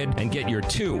code GRID and get your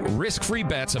 2 risk-free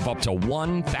bets of up to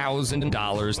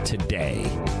 $1,000 today.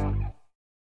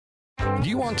 Do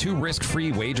you want 2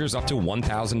 risk-free wagers up to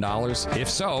 $1,000? If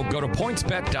so, go to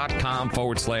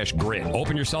PointsBet.com/grid.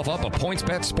 Open yourself up a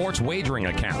PointsBet sports wagering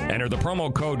account. Enter the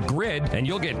promo code GRID, and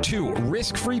you'll get 2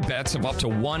 risk-free bets of up to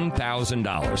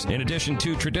 $1,000. In addition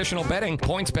to traditional betting,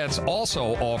 PointsBet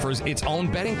also offers its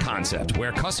own betting concept,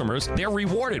 where customers, they're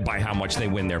rewarded by how much they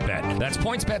win their bet. That's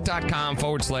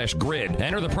PointsBet.com/grid.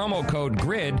 Enter the promo code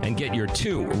GRID and get your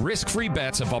 2 risk-free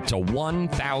bets of up to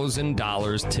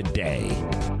 $1,000 today.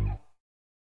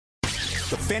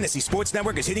 The Fantasy Sports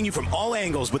Network is hitting you from all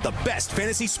angles with the best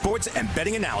fantasy sports and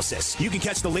betting analysis. You can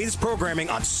catch the latest programming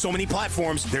on so many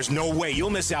platforms, there's no way you'll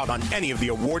miss out on any of the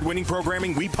award-winning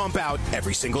programming we pump out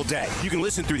every single day. You can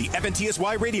listen through the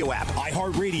FNTSY radio app,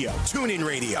 iHeartRadio, TuneIn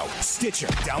Radio, Stitcher.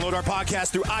 Download our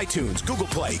podcast through iTunes, Google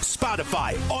Play,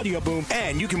 Spotify, Audio Boom,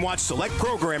 and you can watch select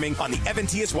programming on the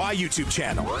FNTSY YouTube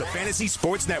channel. The Fantasy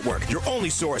Sports Network, your only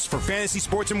source for fantasy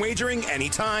sports and wagering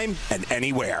anytime and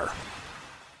anywhere.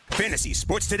 Fantasy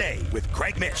Sports Today with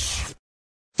Craig Mish.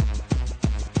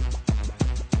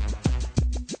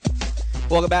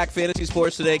 Welcome back, Fantasy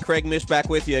Sports Today. Craig Mish back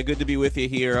with you. Good to be with you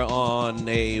here on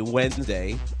a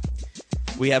Wednesday.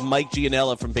 We have Mike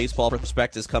Gianella from Baseball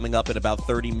Prospectus coming up in about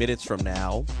 30 minutes from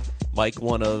now. Mike,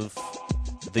 one of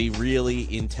the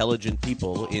really intelligent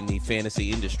people in the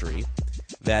fantasy industry,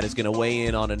 that is going to weigh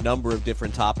in on a number of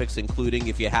different topics, including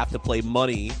if you have to play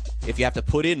money, if you have to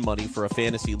put in money for a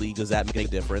fantasy league, does that make a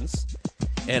difference?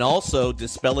 And also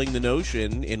dispelling the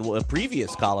notion in a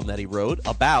previous column that he wrote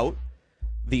about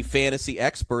the fantasy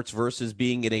experts versus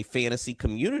being in a fantasy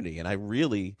community. And I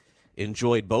really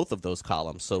enjoyed both of those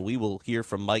columns. So we will hear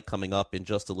from Mike coming up in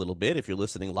just a little bit. If you're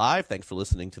listening live, thanks for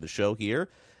listening to the show here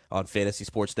on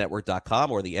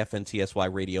FantasySportsNetwork.com or the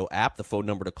FNTSY radio app. The phone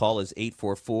number to call is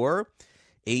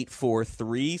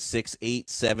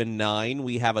 844-843-6879.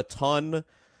 We have a ton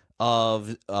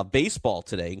of baseball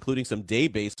today, including some day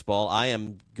baseball. I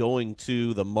am going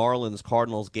to the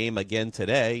Marlins-Cardinals game again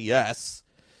today. Yes,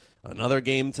 another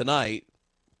game tonight.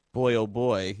 Boy, oh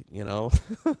boy, you know.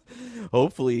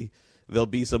 Hopefully there'll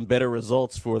be some better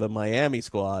results for the Miami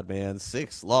squad, man.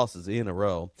 6 losses in a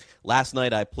row. Last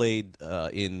night I played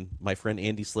in my friend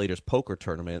Andy Slater's poker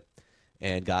tournament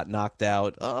and got knocked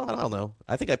out. I don't know.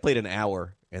 I think I played an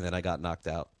hour, and then I got knocked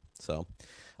out. So,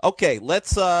 okay,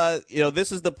 let's,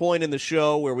 this is the point in the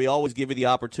show where we always give you the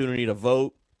opportunity to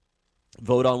vote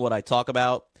on what I talk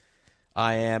about.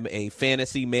 I am a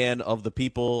fantasy man of the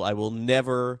people. I will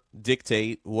never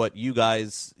dictate what you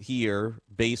guys hear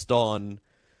based on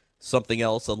something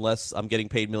else unless I'm getting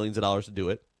paid millions of dollars to do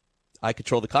it. I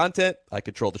control the content. I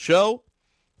control the show.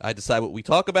 I decide what we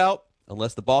talk about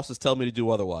unless the bosses tell me to do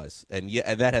otherwise. And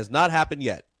that has not happened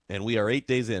yet. and we are 8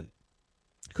 days in.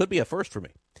 Could be a first for me.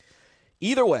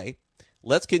 Either way,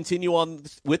 let's continue on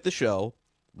with the show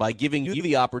by giving you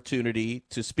the opportunity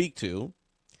to speak to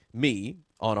me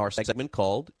on our segment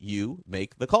called You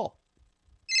Make the Call.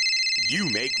 You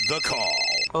make the call.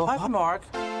 Oh, hi, Mark.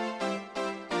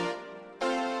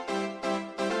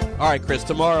 All right, Chris,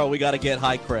 tomorrow we got to get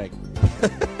Hi Craig.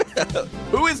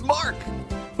 Who is Mark?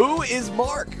 Who is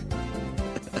Mark?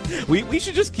 We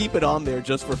should just keep it on there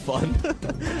just for fun.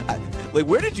 Like,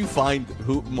 where did you find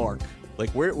Mark?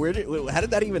 Like, how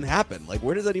did that even happen? Like,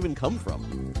 where does that even come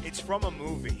from? It's from a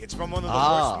movie. It's from one of the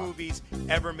worst movies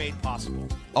ever made possible.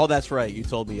 Oh, that's right. You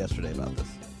told me yesterday about this.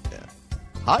 Yeah.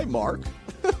 Hi, Mark.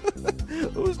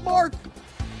 Who's Mark?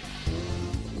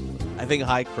 I think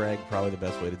hi, Craig, probably the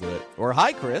best way to do it. Or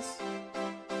hi, Chris.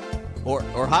 Or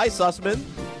hi, Sussman.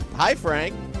 Hi,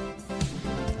 Frank.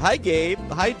 Hi, Gabe.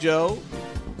 Hi, Joe.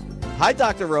 Hi,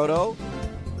 Dr. Roto.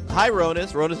 Hi,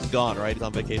 Ronas. Ronas is gone, right? He's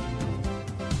on vacation.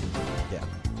 Yeah.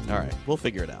 All right. We'll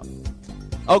figure it out.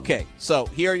 Okay. So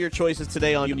here are your choices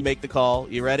today on You Make the Call.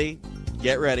 You ready?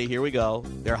 Get ready. Here we go.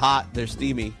 They're hot. They're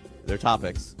steamy. They're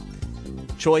topics.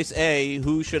 Choice A,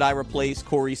 who should I replace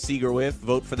Corey Seager with?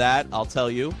 Vote for that. I'll tell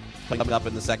you. Coming up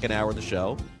in the second hour of the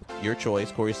show. Your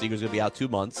choice. Corey Seager's going to be out 2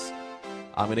 months.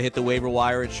 I'm going to hit the waiver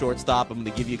wire at shortstop. I'm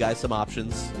going to give you guys some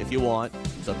options if you want.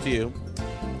 It's up to you.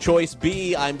 Choice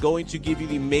B, I'm going to give you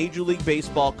the Major League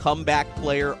Baseball Comeback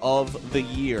Player of the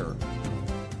Year.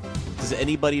 Does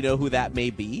anybody know who that may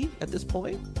be at this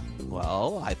point?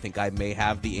 Well, I think I may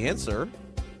have the answer.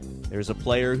 There's a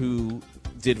player who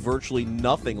did virtually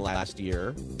nothing last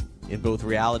year in both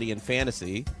reality and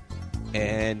fantasy,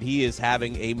 and he is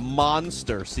having a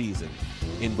monster season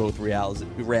in both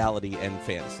reality and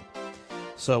fantasy.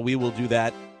 So we will do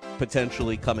that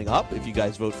potentially coming up if you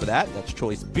guys vote for that. That's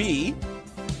choice B.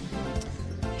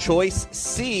 Choice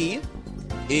C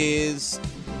is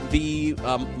the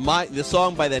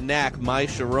song by the Knack, My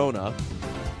Sharona.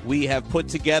 We have put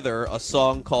together a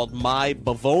song called My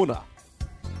Bavona.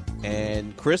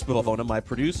 And Chris Bavona, my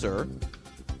producer,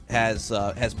 has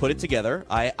put it together.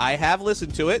 I have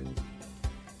listened to it.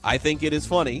 I think it is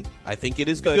funny. I think it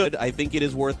is good. I think it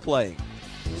is worth playing.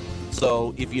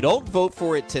 So if you don't vote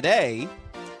for it today,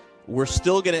 we're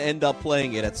still going to end up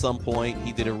playing it at some point.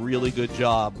 He did a really good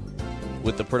job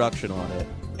with the production on it,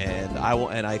 and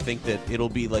I think that it'll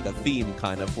be like a theme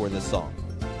kind of for this song.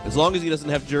 As long as he doesn't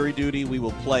have jury duty, we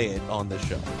will play it on this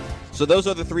show. So those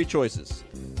are the three choices.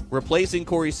 Replacing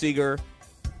Corey Seager,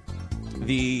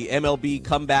 the MLB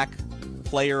Comeback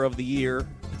Player of the Year,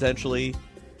 potentially,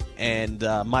 and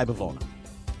My Bavona.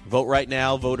 Vote right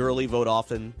now, vote early, vote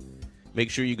often. Make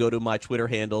sure you go to my Twitter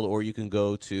handle, or you can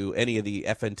go to any of the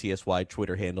FNTSY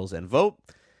Twitter handles and vote,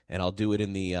 and I'll do it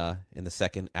in the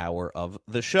second hour of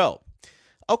the show.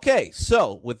 Okay,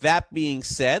 so with that being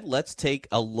said, let's take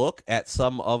a look at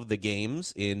some of the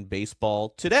games in baseball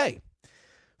today.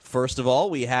 First of all,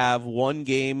 we have one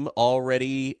game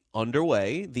already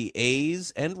underway, the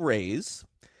A's and Rays,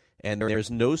 and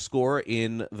there's no score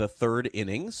in the third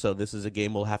inning, so this is a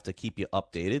game we'll have to keep you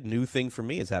updated. New thing for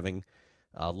me is having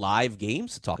live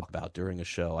games to talk about during a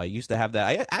show. I used to have that.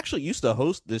 I actually used to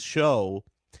host this show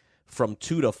from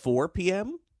 2 to 4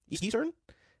 p.m. Eastern,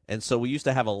 and so we used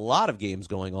to have a lot of games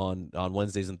going on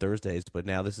Wednesdays and Thursdays, but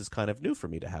now this is kind of new for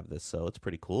me to have this, so it's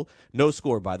pretty cool. No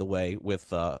score, by the way,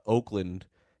 with Oakland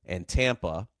and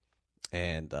Tampa,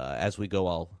 and as we go,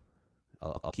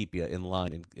 I'll keep you in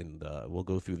line, and we'll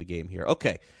go through the game here.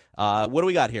 Okay, what do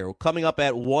we got here? Coming up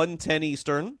at 1:10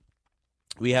 Eastern,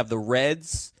 we have the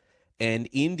Reds and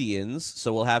Indians,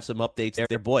 so we'll have some updates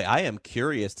there. Boy, I am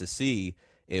curious to see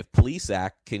if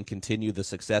Plesac can continue the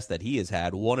success that he has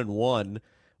had, 1-1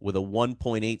 with a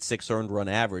 1.86 earned run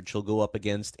average. He'll go up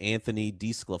against Anthony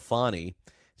DeSclafani.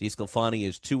 DeSclafani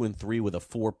is 2-3 with a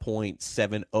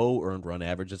 4.70 earned run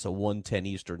average. It's a 1:10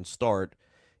 Eastern start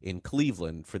in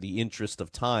Cleveland. For the interest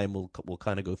of time, we'll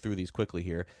kind of go through these quickly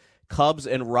here. Cubs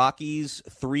and Rockies,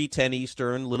 3:10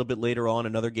 Eastern. A little bit later on,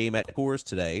 another game at Coors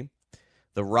today.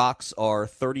 The Rocks are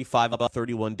 35 up,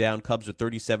 31 down. Cubs are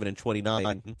 37 and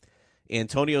 29.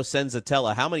 Antonio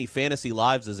Senzatella. How many fantasy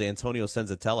lives does Antonio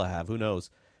Senzatella have? Who knows?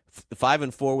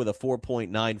 5-4 with a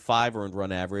 4.95 earned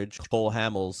run average. Cole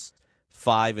Hamels,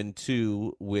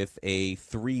 5-2 with a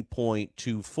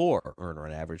 3.24 earned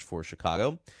run average for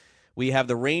Chicago. We have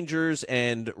the Rangers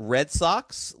and Red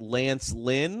Sox. Lance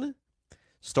Lynn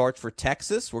starts for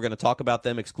Texas. We're going to talk about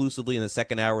them exclusively in the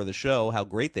second hour of the show, how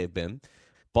great they've been.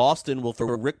 Boston will throw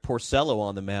Rick Porcello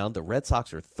on the mound. The Red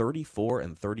Sox are 34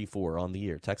 and 34 on the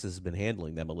year. Texas has been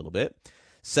handling them a little bit.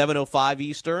 7:05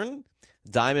 Eastern.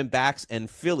 Diamondbacks and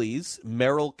Phillies.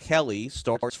 Merrill Kelly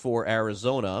starts for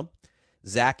Arizona.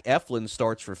 Zach Eflin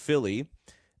starts for Philly.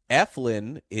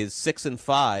 Eflin is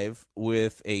 6-5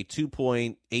 with a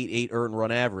 2.88 earned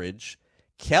run average.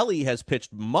 Kelly has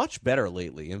pitched much better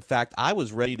lately. In fact, I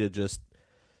was ready to just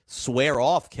swear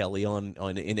off Kelly on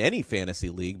in any fantasy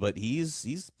league, but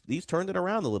he's turned it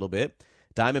around a little bit.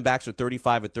 Diamondbacks are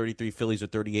 35-33. Phillies are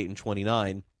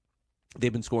 38-29.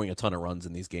 They've been scoring a ton of runs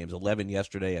in these games. 11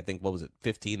 yesterday. I think,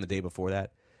 15 the day before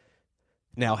that.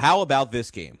 Now, how about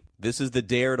this game? This is the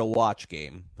dare to watch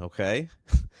game, okay?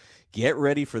 Get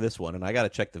ready for this one. And I got to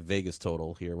check the Vegas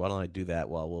total here. Why don't I do that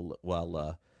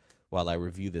while I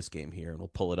review this game here, and we'll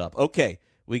pull it up. Okay,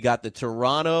 we got the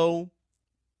Toronto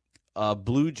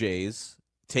Blue Jays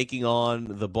taking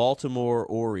on the Baltimore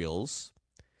Orioles,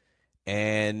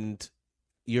 and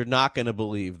you're not going to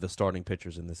believe the starting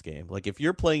pitchers in this game. Like, if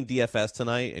you're playing DFS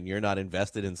tonight and you're not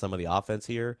invested in some of the offense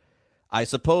here, I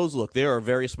suppose, look, there are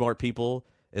very smart people,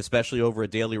 especially over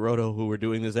at Daily Roto, who are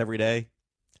doing this every day.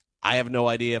 I have no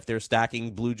idea if they're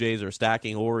stacking Blue Jays or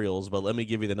stacking Orioles, but let me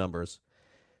give you the numbers.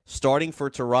 Starting for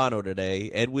Toronto today,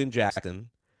 Edwin Jackson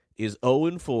is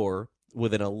 0-4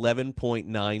 with an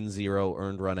 11.90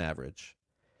 earned run average.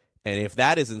 And if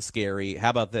that isn't scary, how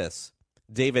about this?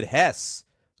 David Hess,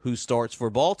 who starts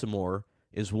for Baltimore,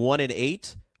 is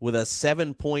 1-8 with a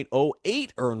 7.08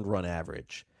 earned run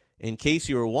average. In case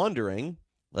you were wondering,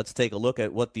 let's take a look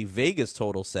at what the Vegas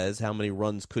total says, how many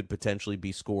runs could potentially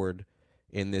be scored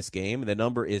in this game. The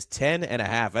number is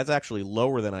 10.5. That's actually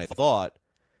lower than I thought.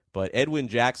 But Edwin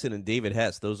Jackson and David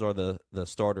Hess, those are the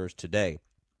starters today.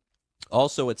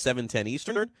 Also at 7:10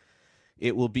 Eastern,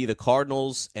 it will be the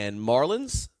Cardinals and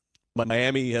Marlins.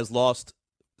 Miami has lost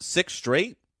 6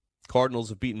 straight. Cardinals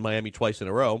have beaten Miami twice in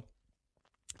a row.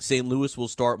 St. Louis will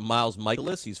start Miles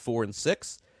Mikolas. He's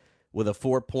 4-6 with a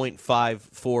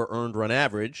 4.54 earned run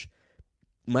average.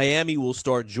 Miami will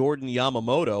start Jordan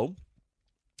Yamamoto.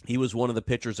 He was one of the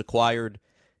pitchers acquired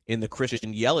in the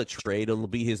Christian Yelich trade. It'll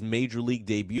be his major league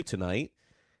debut tonight.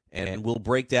 And we'll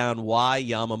break down why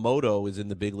Yamamoto is in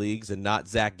the big leagues and not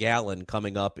Zach Gallen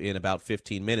coming up in about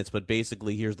 15 minutes. But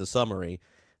basically, here's the summary.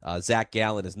 Zach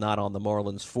Gallen is not on the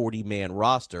Marlins' 40-man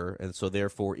roster, and so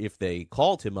therefore, if they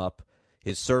called him up,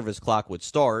 his service clock would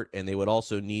start, and they would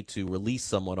also need to release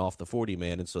someone off the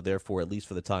 40-man, and so therefore, at least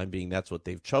for the time being, that's what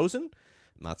they've chosen.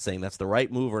 I'm not saying that's the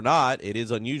right move or not. It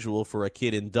is unusual for a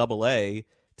kid in Double-A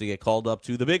to get called up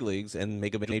to the big leagues and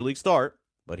make a major league start.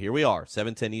 But here we are,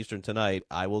 7:10 Eastern tonight.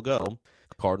 I will go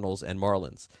Cardinals and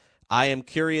Marlins. I am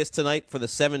curious tonight for the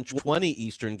 7:20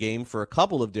 Eastern game for a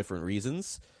couple of different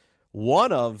reasons.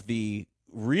 One of the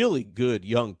really good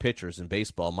young pitchers in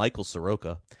baseball, Michael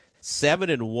Soroka,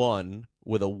 7-1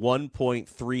 with a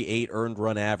 1.38 earned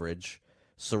run average.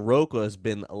 Soroka has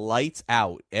been lights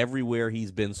out everywhere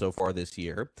he's been so far this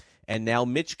year. And now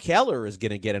Mitch Keller is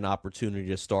going to get an opportunity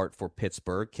to start for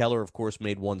Pittsburgh. Keller, of course,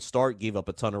 made one start, gave up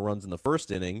a ton of runs in the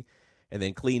first inning, and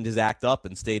then cleaned his act up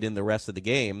and stayed in the rest of the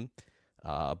game.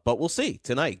 But we'll see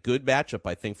tonight. Good matchup,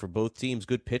 I think, for both teams.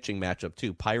 Good pitching matchup,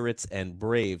 too. Pirates and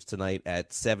Braves tonight at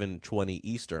 7:20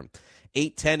 Eastern.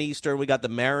 8:10 Eastern, we got the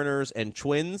Mariners and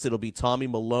Twins. It'll be Tommy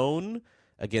Milone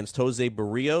against Jose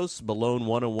Barrios. Milone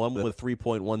 1-1 with a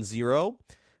 3.10.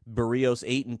 Barrios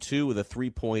 8-2 with a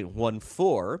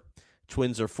 3.14.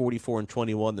 Twins are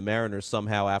 44-21. The Mariners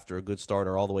somehow, after a good start,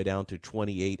 are all the way down to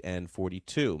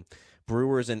 28-42.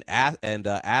 Brewers and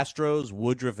Astros.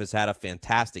 Woodruff has had a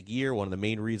fantastic year. One of the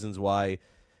main reasons why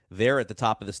they're at the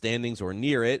top of the standings or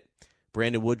near it.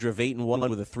 Brandon Woodruff 8-1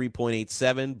 with a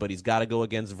 3.87, but he's got to go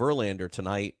against Verlander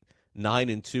tonight.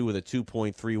 9-2 with a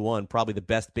 2.31. Probably the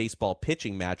best baseball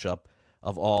pitching matchup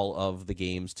of all of the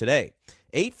games today.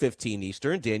 8:15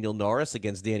 Eastern, Daniel Norris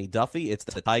against Danny Duffy. It's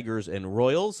the Tigers and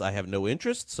Royals. I have no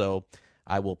interest, so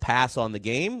I will pass on the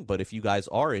game. But if you guys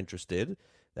are interested,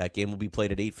 that game will be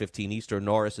played at 8:15 Eastern.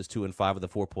 Norris is 2-5 with a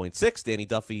 4.6. Danny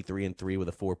Duffy 3-3 with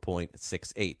a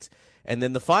 4.68. And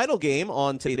then the final game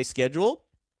on today's schedule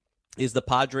is the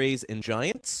Padres and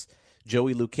Giants.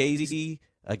 Joey Lucchesi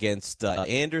against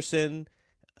Anderson.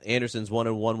 Anderson's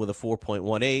 1-1 with a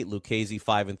 4.18. Lucchesi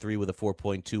 5-3 with a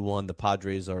 4.21. The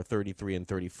Padres are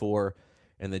 33-34,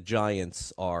 and the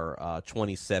Giants are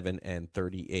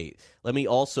 27-38. Let me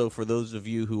also, for those of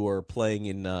you who are playing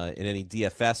in any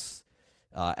DFS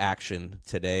action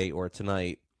today or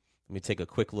tonight, let me take a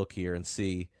quick look here and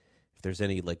see if there's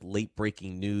any like late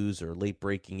breaking news or late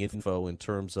breaking info in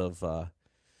terms of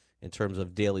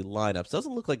daily lineups.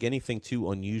 Doesn't look like anything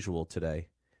too unusual today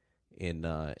in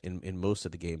most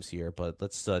of the games here, but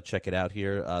let's check it out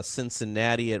here.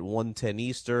 Cincinnati at 1:10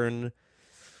 Eastern.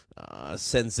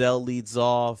 Senzel leads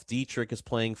off. Dietrich is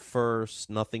playing first.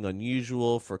 Nothing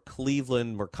unusual for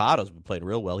Cleveland. Mercado's been playing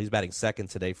real well. He's batting second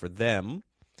today for them.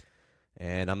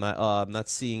 And I'm not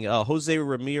seeing Jose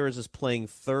Ramirez is playing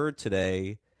third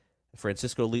today.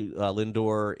 Francisco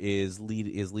Lindor is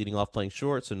leading off playing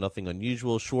short, so nothing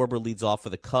unusual. Schwarber leads off for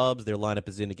the Cubs. Their lineup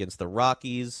is in against the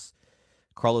Rockies.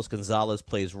 Carlos Gonzalez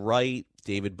plays right.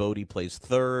 David Bodie plays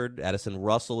third. Addison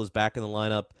Russell is back in the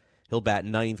lineup. He'll bat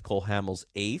ninth. Cole Hamels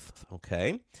eighth.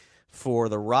 Okay. For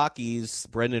the Rockies,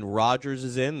 Brendan Rodgers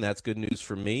is in. That's good news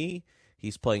for me.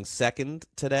 He's playing second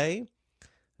today.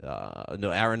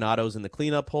 Arenado's in the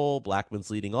cleanup hole.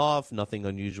 Blackman's leading off. Nothing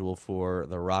unusual for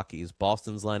the Rockies.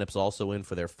 Boston's lineup's also in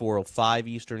for their 4:05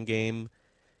 Eastern game.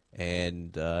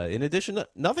 And in addition,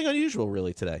 nothing unusual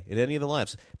really today in any of the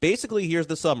lineups. Basically, here's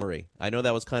the summary. I know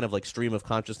that was kind of like stream of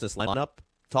consciousness lineup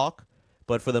talk,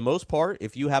 but for the most part,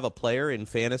 if you have a player in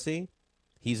fantasy,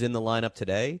 he's in the lineup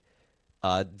today.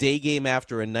 Day game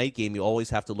after a night game, you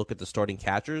always have to look at the starting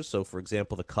catchers. So, for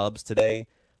example, the Cubs today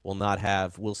will not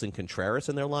have Wilson Contreras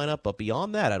in their lineup. But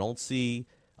beyond that, I don't see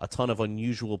a ton of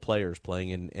unusual players playing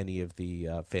in any of the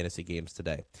fantasy games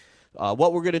today.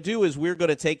 What we're going to do is we're going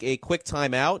to take a quick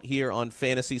time out here on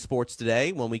Fantasy Sports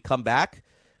Today. When we come back,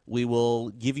 we will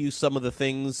give you some of the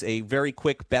things, a very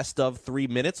quick best of 3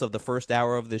 minutes of the first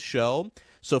hour of this show.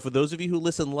 So for those of you who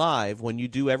listen live, when you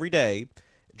do every day,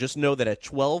 just know that at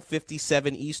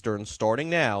 12:57 Eastern, starting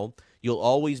now, you'll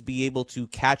always be able to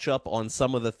catch up on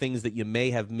some of the things that you may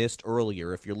have missed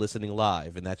earlier if you're listening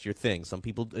live, and that's your thing. Some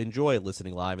people enjoy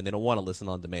listening live, and they don't want to listen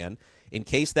on demand. In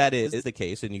case that is the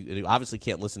case, and you obviously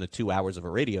can't listen to 2 hours of a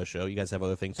radio show, you guys have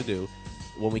other things to do.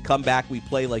 When we come back, we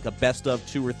play like a best of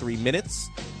 2 or 3 minutes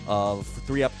of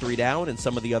 3 Up, 3 Down and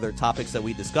some of the other topics that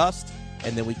we discussed,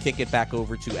 and then we kick it back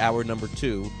over to hour number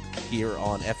 2 here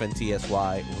on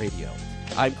FNTSY Radio.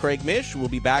 I'm Craig Mish. We'll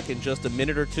be back in just a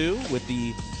minute or two with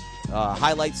the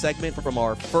highlight segment from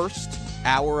our first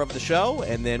hour of the show,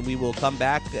 and then we will come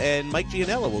back, and Mike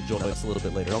Gianella will join us a little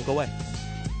bit later. Don't go away.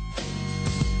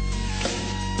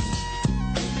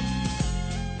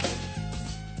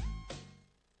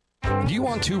 Do you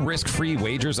want 2 risk-free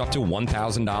wagers up to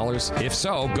 $1,000? If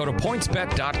so, go to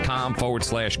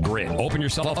pointsbet.com/grid. Open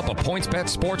yourself up a PointsBet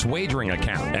sports wagering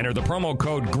account. Enter the promo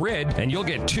code GRID, and you'll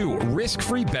get 2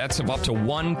 risk-free bets of up to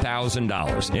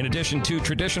 $1,000. In addition to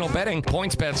traditional betting,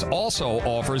 PointsBet also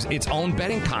offers its own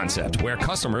betting concept, where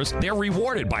customers, they're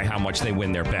rewarded by how much they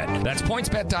win their bet. That's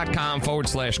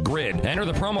pointsbet.com/grid. Enter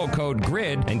the promo code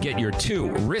GRID and get your 2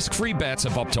 risk-free bets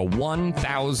of up to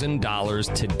 $1,000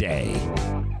 today.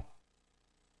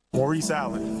 Maurice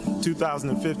Allen,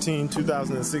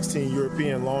 2015-2016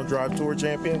 European Long Drive Tour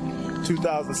champion,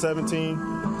 2017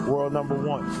 world number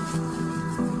 1.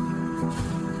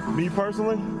 Me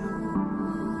personally,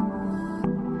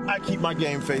 I keep my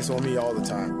game face on me all the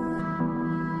time.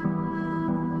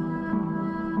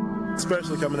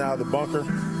 Especially coming out of the bunker,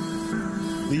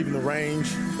 leaving the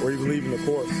range, or even leaving the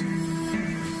course.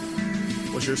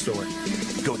 What's your story?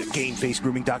 Go to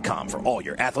GameFaceGrooming.com for all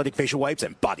your athletic facial wipes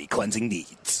and body cleansing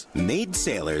needs. Maid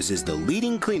Sailors is the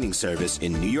leading cleaning service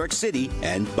in New York City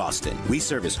and Boston. We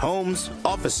service homes,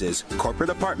 offices, corporate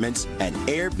apartments, and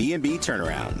Airbnb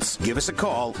turnarounds. Give us a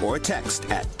call or a text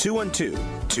at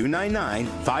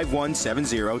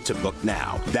 212-299-5170 to book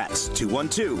now. That's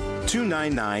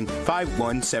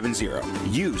 212-299-5170.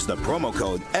 Use the promo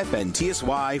code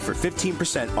FNTSY for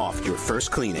 15% off your first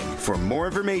cleaning. For more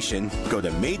information, go to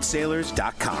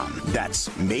maidsailors.com. That's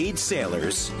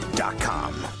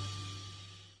maidsailors.com.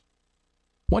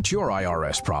 What's your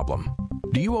IRS problem?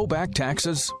 Do you owe back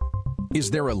taxes? Is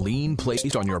there a lien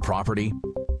placed on your property?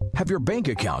 Have your bank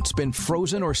accounts been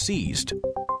frozen or seized?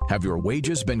 Have your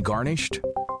wages been garnished?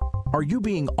 Are you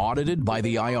being audited by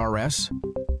the IRS?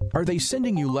 Are they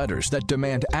sending you letters that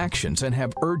demand actions and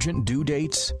have urgent due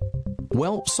dates?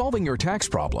 Well, solving your tax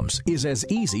problems is as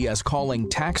easy as calling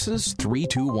Taxes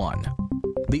 321.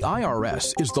 The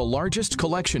IRS is the largest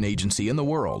collection agency in the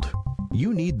world.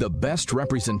 You need the best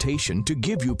representation to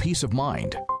give you peace of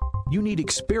mind. You need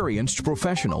experienced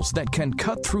professionals that can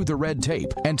cut through the red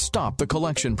tape and stop the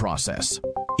collection process.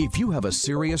 If you have a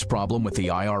serious problem with the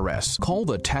IRS, call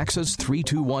the Taxes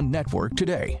 321 network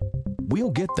today.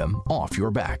 We'll get them off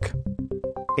your back.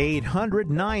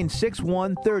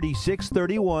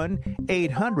 800-961-3631,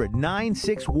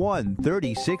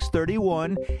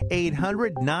 800-961-3631,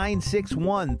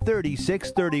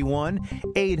 800-961-3631,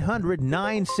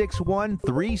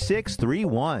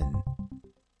 800-961-3631.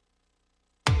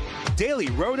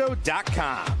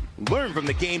 DailyRoto.com. Learn from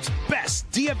the game's best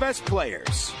DFS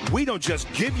players. We don't just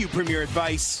give you premier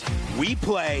advice, We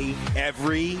play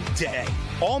every day.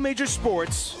 All major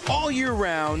sports, all year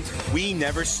round, we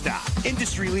never stop.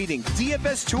 Industry-leading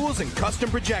DFS tools and custom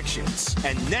projections.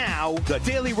 And now, the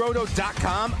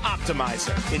DailyRoto.com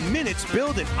Optimizer. In minutes,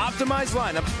 build and optimize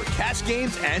lineups for cash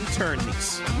games and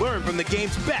tourneys. Learn from the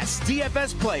game's best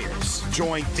DFS players.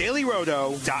 Join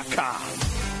DailyRoto.com.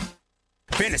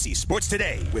 Fantasy Sports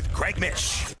Today with Craig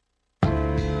Mish.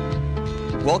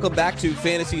 Welcome back to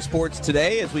Fantasy Sports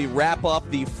Today as we wrap up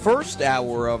the first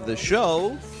hour of the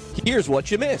show. Here's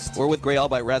what you missed. We're with Gray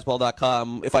Albite,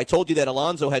 Razzball.com. If I told you that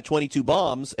Alonso had 22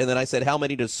 bombs, and then I said, how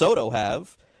many does Soto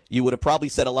have, you would have probably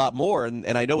said a lot more. And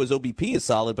I know his OBP is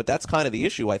solid, but that's kind of the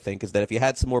issue, I think, is that if you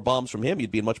had some more bombs from him,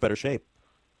 you'd be in much better shape.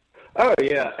 Oh,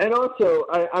 yeah. And also,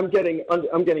 I'm getting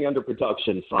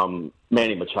underproduction from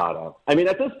Manny Machado. I mean,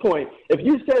 at this point, if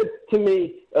you said to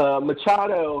me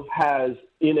Machado has,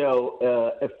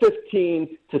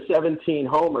 15 to 17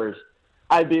 homers,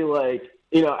 I'd be like,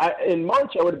 in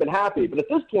March I would have been happy. But at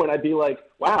this point, I'd be like,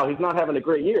 wow, he's not having a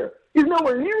great year. He's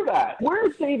nowhere near that.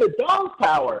 Where's David Dahl's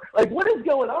power? Like, what is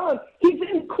going on? He's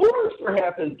in course for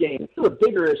half his game. So the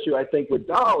bigger issue, I think, with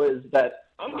Dahl is that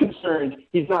I'm concerned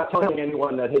he's not telling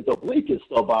anyone that his oblique is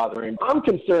still bothering him. I'm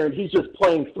concerned he's just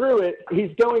playing through it.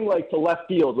 He's going, to left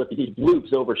field with these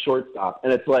loops over shortstop.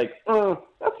 And it's like,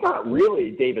 that's not really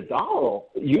David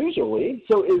Dahl usually.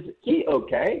 So is he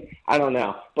okay? I don't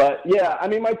know. But, yeah, I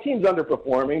mean, my team's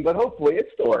underperforming, but hopefully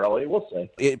it's still early. We'll see.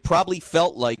 It probably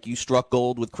felt like you struck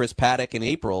gold with Chris Paddock in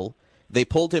April. They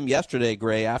pulled him yesterday,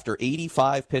 Gray, after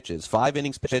 85 pitches, 5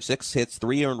 innings pitched, 6 hits,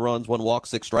 3 earned runs, 1 walk,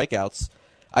 6 strikeouts.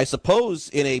 I suppose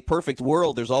in a perfect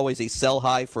world, there's always a sell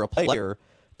high for a player,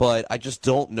 but I just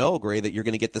don't know, Gray, that you're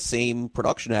going to get the same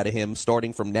production out of him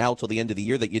starting from now till the end of the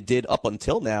year that you did up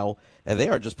until now. And they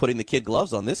are just putting the kid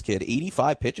gloves on this kid.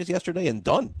 85 pitches yesterday and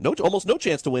done. Almost no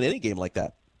chance to win any game like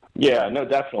that. Yeah, no,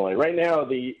 definitely. Right now,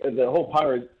 the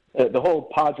whole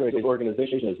Padres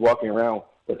organization is walking around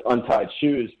with untied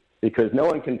shoes, because no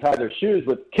one can tie their shoes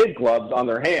with kid gloves on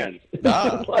their hands. There's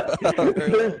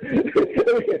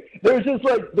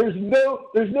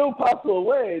no possible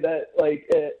way that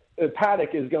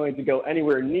Paddock is going to go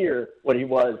anywhere near what he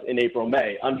was in April,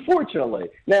 May, unfortunately.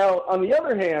 Now, on the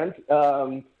other hand,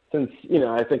 since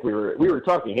I think we were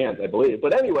talking hands, I believe,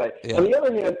 but anyway, yeah. On the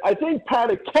other hand, I think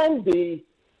Paddock can be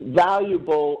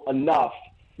valuable enough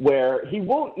where he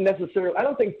won't necessarily – I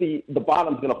don't think the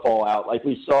bottom's going to fall out like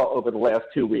we saw over the last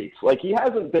 2 weeks. Like, he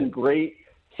hasn't been great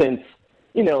since,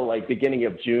 beginning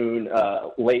of June,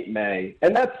 late May.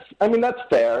 And that's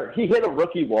fair. He hit a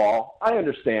rookie wall. I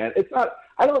understand. But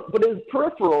his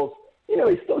peripherals,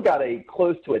 he's still got a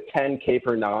close to a 10 K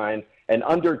per 9 and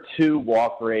under 2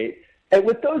 walk rate. And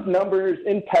with those numbers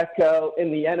in Petco,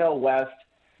 in the NL West,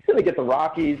 he's going to get the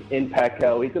Rockies in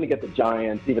Petco. He's going to get the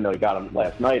Giants, even though he got them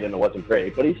last night and it wasn't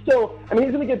great. But he's still – he's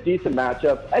going to get decent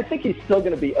matchups. I think he's still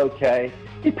going to be okay.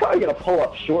 He's probably going to pull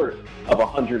up short of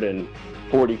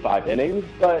 145 innings.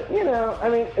 But,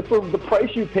 for the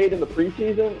price you paid in the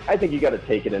preseason, I think you got to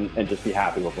take it and just be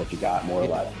happy with what you got, more or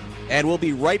less. And we'll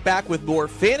be right back with more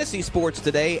Fantasy Sports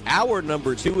Today, hour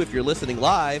number 2 if you're listening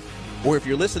live. Or if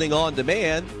you're listening on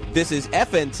demand, this is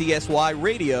FNTSY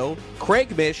Radio,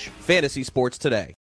 Craig Mish, Fantasy Sports Today.